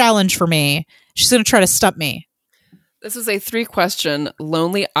trivia challenge for me. She's going to try to stump me. This is a 3-question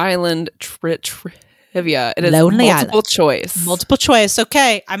Lonely Island trivia. It is Lonely multiple Island. choice. Multiple choice.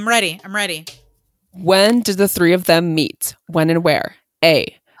 Okay, I'm ready. When did the 3 of them meet? When and where?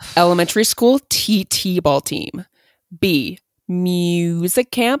 A. Elementary school T-ball team. B.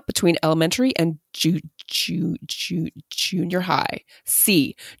 Music camp between elementary and junior high.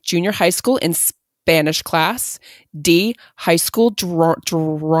 C. Junior high school in Spanish class. D. High school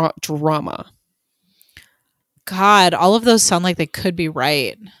drama. God, all of those sound like they could be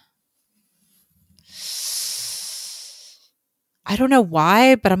right. I don't know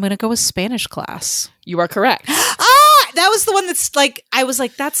why, but I'm going to go with Spanish class. You are correct. That was the one that's like, I was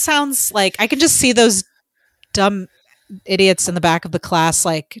like, that sounds like, I can just see those dumb idiots in the back of the class,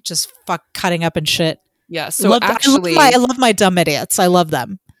 like just cutting up and shit. Yeah. So actually, I love my dumb idiots. I love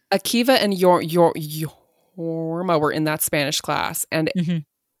them. Akiva and Yorma were in that Spanish class, and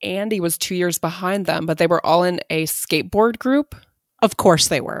Andy was 2 years behind them, but they were all in a skateboard group. Of course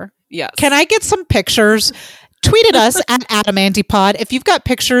they were. Yes. Can I get some pictures? Tweet at us at AdamAndyPod if you've got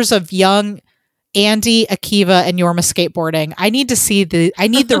pictures of young Andy, Akiva, and Yorma skateboarding. I need to see the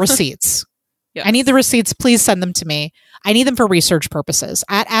receipts. Yes. I need the receipts. Please send them to me. I need them for research purposes.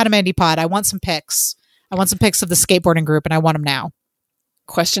 At AdamAndyPod, I want some pics. I want some pics of the skateboarding group, and I want them now.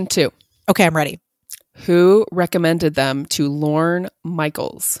 Question 2. Okay, I'm ready. Who recommended them to Lorne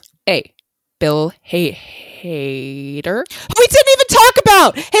Michaels? A. Bill Hader. We didn't even talk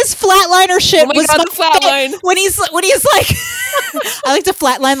about his flatliner shit. Oh my God, the flatline. When he's like, I like to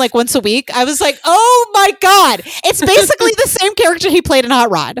flatline like once a week. I was like, oh my God, it's basically the same character he played in Hot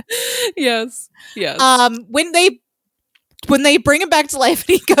Rod. Yes. When they bring him back to life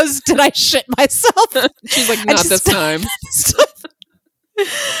and he goes, "Did I shit myself?" She's like, "Not this time."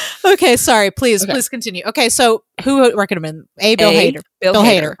 Okay, sorry. Please continue. Okay, so who recommended? A. Bill Hader. Bill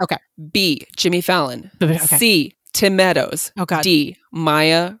Hader. Okay. B. Jimmy Fallon. Okay. C. Tim Meadows. Oh God. D.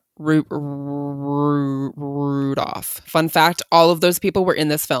 Maya Rudolph. Fun fact: all of those people were in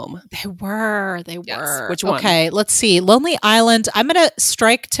this film. They were. Yes. Which one? Okay, let's see. Lonely Island. I'm gonna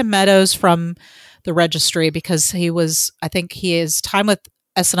strike Tim Meadows from the registry because I think his time with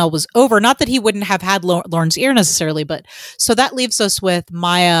SNL was over. Not that he wouldn't have had Lauren's ear necessarily, but so that leaves us with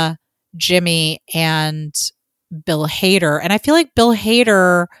Maya, Jimmy, and Bill Hader. And I feel like Bill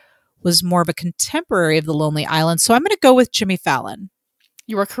Hader was more of a contemporary of the Lonely Island. So I'm going to go with Jimmy Fallon.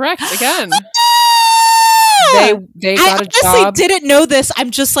 You are correct again. They I got a job. I honestly didn't know this.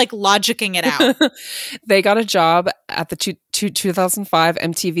 I'm just like logicking it out. They got a job at the 2005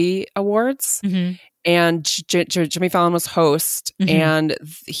 MTV Awards. Mm-hmm. And Jimmy Fallon was host, and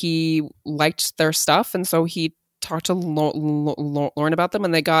he liked their stuff, and so he talked to Lauren about them,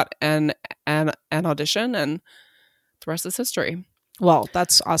 and they got an audition, and the rest is history. Well,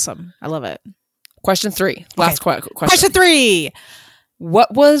 that's awesome. I love it. Question 3. Last question. Question 3.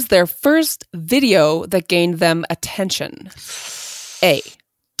 What was their first video that gained them attention? A.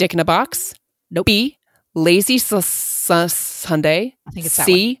 Dick in a Box. Nope. B. Lazy Sunday. I think it's that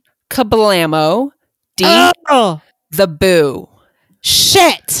C. Kablamo. D. The Boo.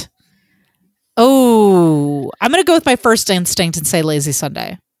 Shit. Oh, I'm going to go with my first instinct and say Lazy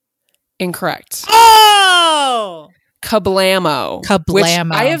Sunday. Incorrect. Oh! Kablamo. Which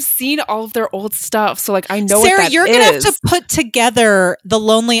I have seen all of their old stuff, so like I know Sarah, what that is. you're going to have to put together the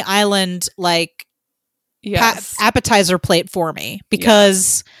Lonely Island like appetizer plate for me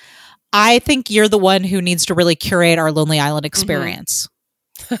because I think you're the one who needs to really curate our Lonely Island experience.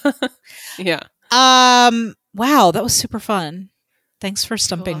 Yeah. Wow, that was super fun. Thanks for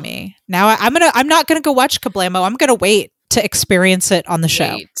stumping me. Now I'm not gonna go watch Kablamo. I'm gonna wait to experience it on the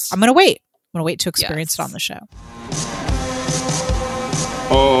show. I'm gonna wait to experience it on the show.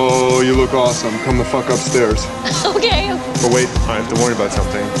 Oh, you look awesome. Come the fuck upstairs. Okay. But wait, I have to warn you about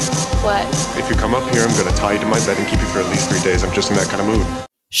something. What? If you come up here, I'm gonna tie you to my bed and keep you for at least 3 days. I'm just in that kind of mood.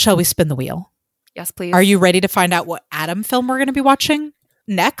 Shall we spin the wheel? Yes, please. Are you ready to find out what Adam film we're gonna be watching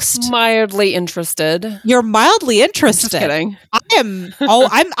next? Mildly interested. You're mildly interested. Just kidding. I am.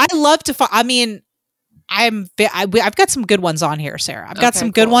 I love to. I mean, I've got some good ones on here, Sarah. I've got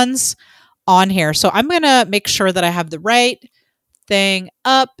some good ones on here. So I'm gonna make sure that I have the right thing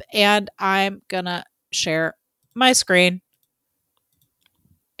up, and I'm gonna share my screen.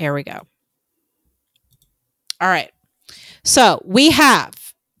 Here we go. All right. So we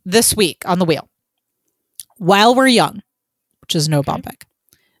have this week on the wheel, While We're Young, which is Noah Baumbach.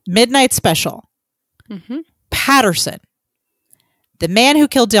 Midnight Special, Patterson, The Man Who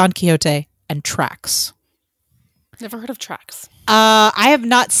Killed Don Quixote, and Tracks. Never heard of Tracks. I have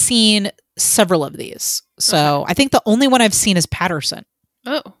not seen several of these. So I think the only one I've seen is Patterson.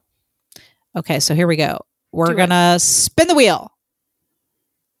 Oh. Okay, so here we go. We're going to spin the wheel.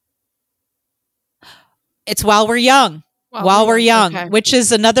 It's While We're Young. While We're Young, okay. Which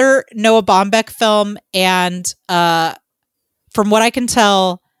is another Noah Baumbach film. And from what I can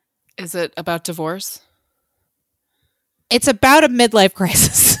tell... Is it about divorce? It's about a midlife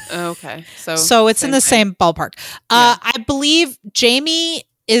crisis. Okay. So it's in the same ballpark. I believe Jamie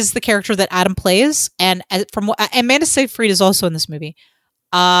is the character that Adam plays. And Amanda Seyfried is also in this movie.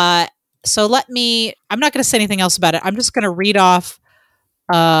 So I'm not going to say anything else about it. I'm just going to read off...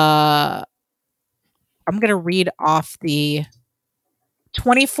 I'm going to read off the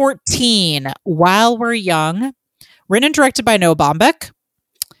 2014 While We're Young, written and directed by Noah Baumbach.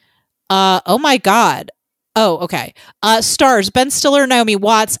 Oh my God. Oh, okay. Stars Ben Stiller, Naomi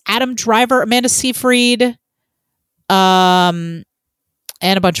Watts, Adam Driver, Amanda Seyfried, and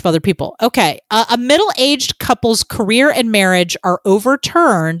a bunch of other people. Okay. A middle-aged couple's career and marriage are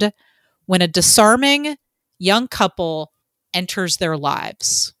overturned when a disarming young couple enters their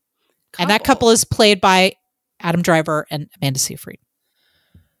lives. And that couple is played by Adam Driver and Amanda Seyfried.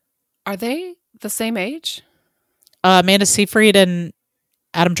 Are they the same age? Amanda Seyfried and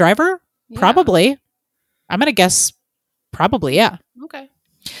Adam Driver? Yeah. Probably. I'm going to guess probably, yeah. Okay.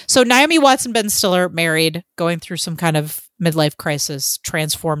 So Naomi Watts and Ben Stiller married, going through some kind of midlife crisis,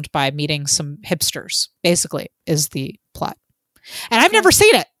 transformed by meeting some hipsters, basically, is the plot. And I've never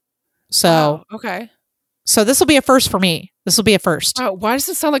seen it. So, okay. So this will be a first for me. This will be a first. Why does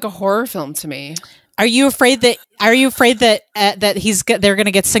it sound like a horror film to me? Are you afraid that they're going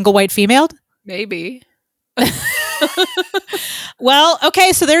to get single white femaled? Maybe. Well,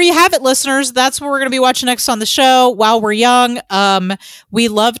 okay, so there you have it, listeners. That's what we're going to be watching next on the show, While We're Young. We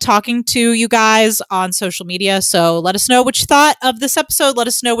love talking to you guys on social media, so let us know what you thought of this episode. Let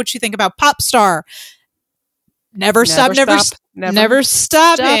us know what you think about Popstar. Never stopping.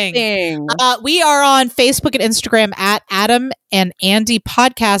 We are on Facebook and Instagram at Adam and Andy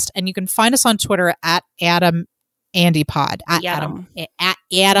Podcast, and you can find us on Twitter at Adam Andy Pod. At Adam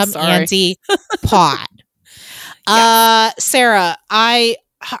Andy Pod. Sarah, I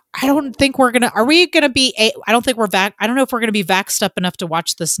don't think we're gonna. Are we gonna be? I don't think we're back. I don't know if we're gonna be vaxxed up enough to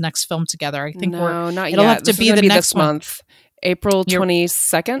watch this next film together. I think not it'll yet. have to be the next month. April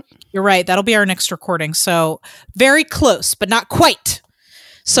 22nd. You're right. That'll be our next recording. So very close, but not quite.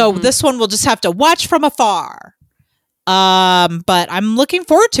 So this one we'll just have to watch from afar. But I'm looking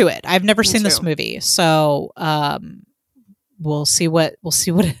forward to it. I've never seen this movie. So we'll see what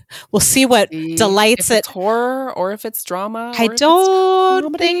delights if it. It's horror or if it's drama. I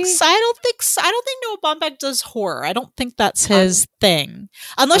don't think Noah Baumbach does horror. I don't think that's his thing.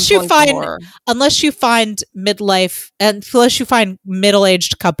 Unless you find midlife and unless you find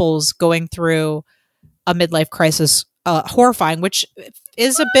middle-aged couples going through a midlife crisis horrifying, which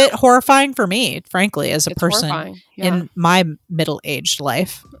is a bit horrifying for me, frankly, as a person in my middle-aged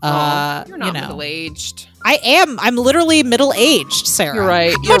life. You're not middle-aged. I am. I'm literally middle-aged, Sarah. You're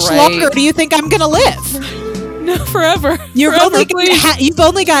right. How much longer do you think I'm going to live? No, forever. You've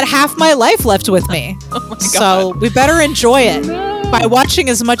only got half my life left with me. Oh my God. So we better enjoy it by watching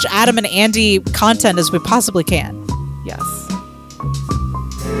as much Adam and Andy content as we possibly can.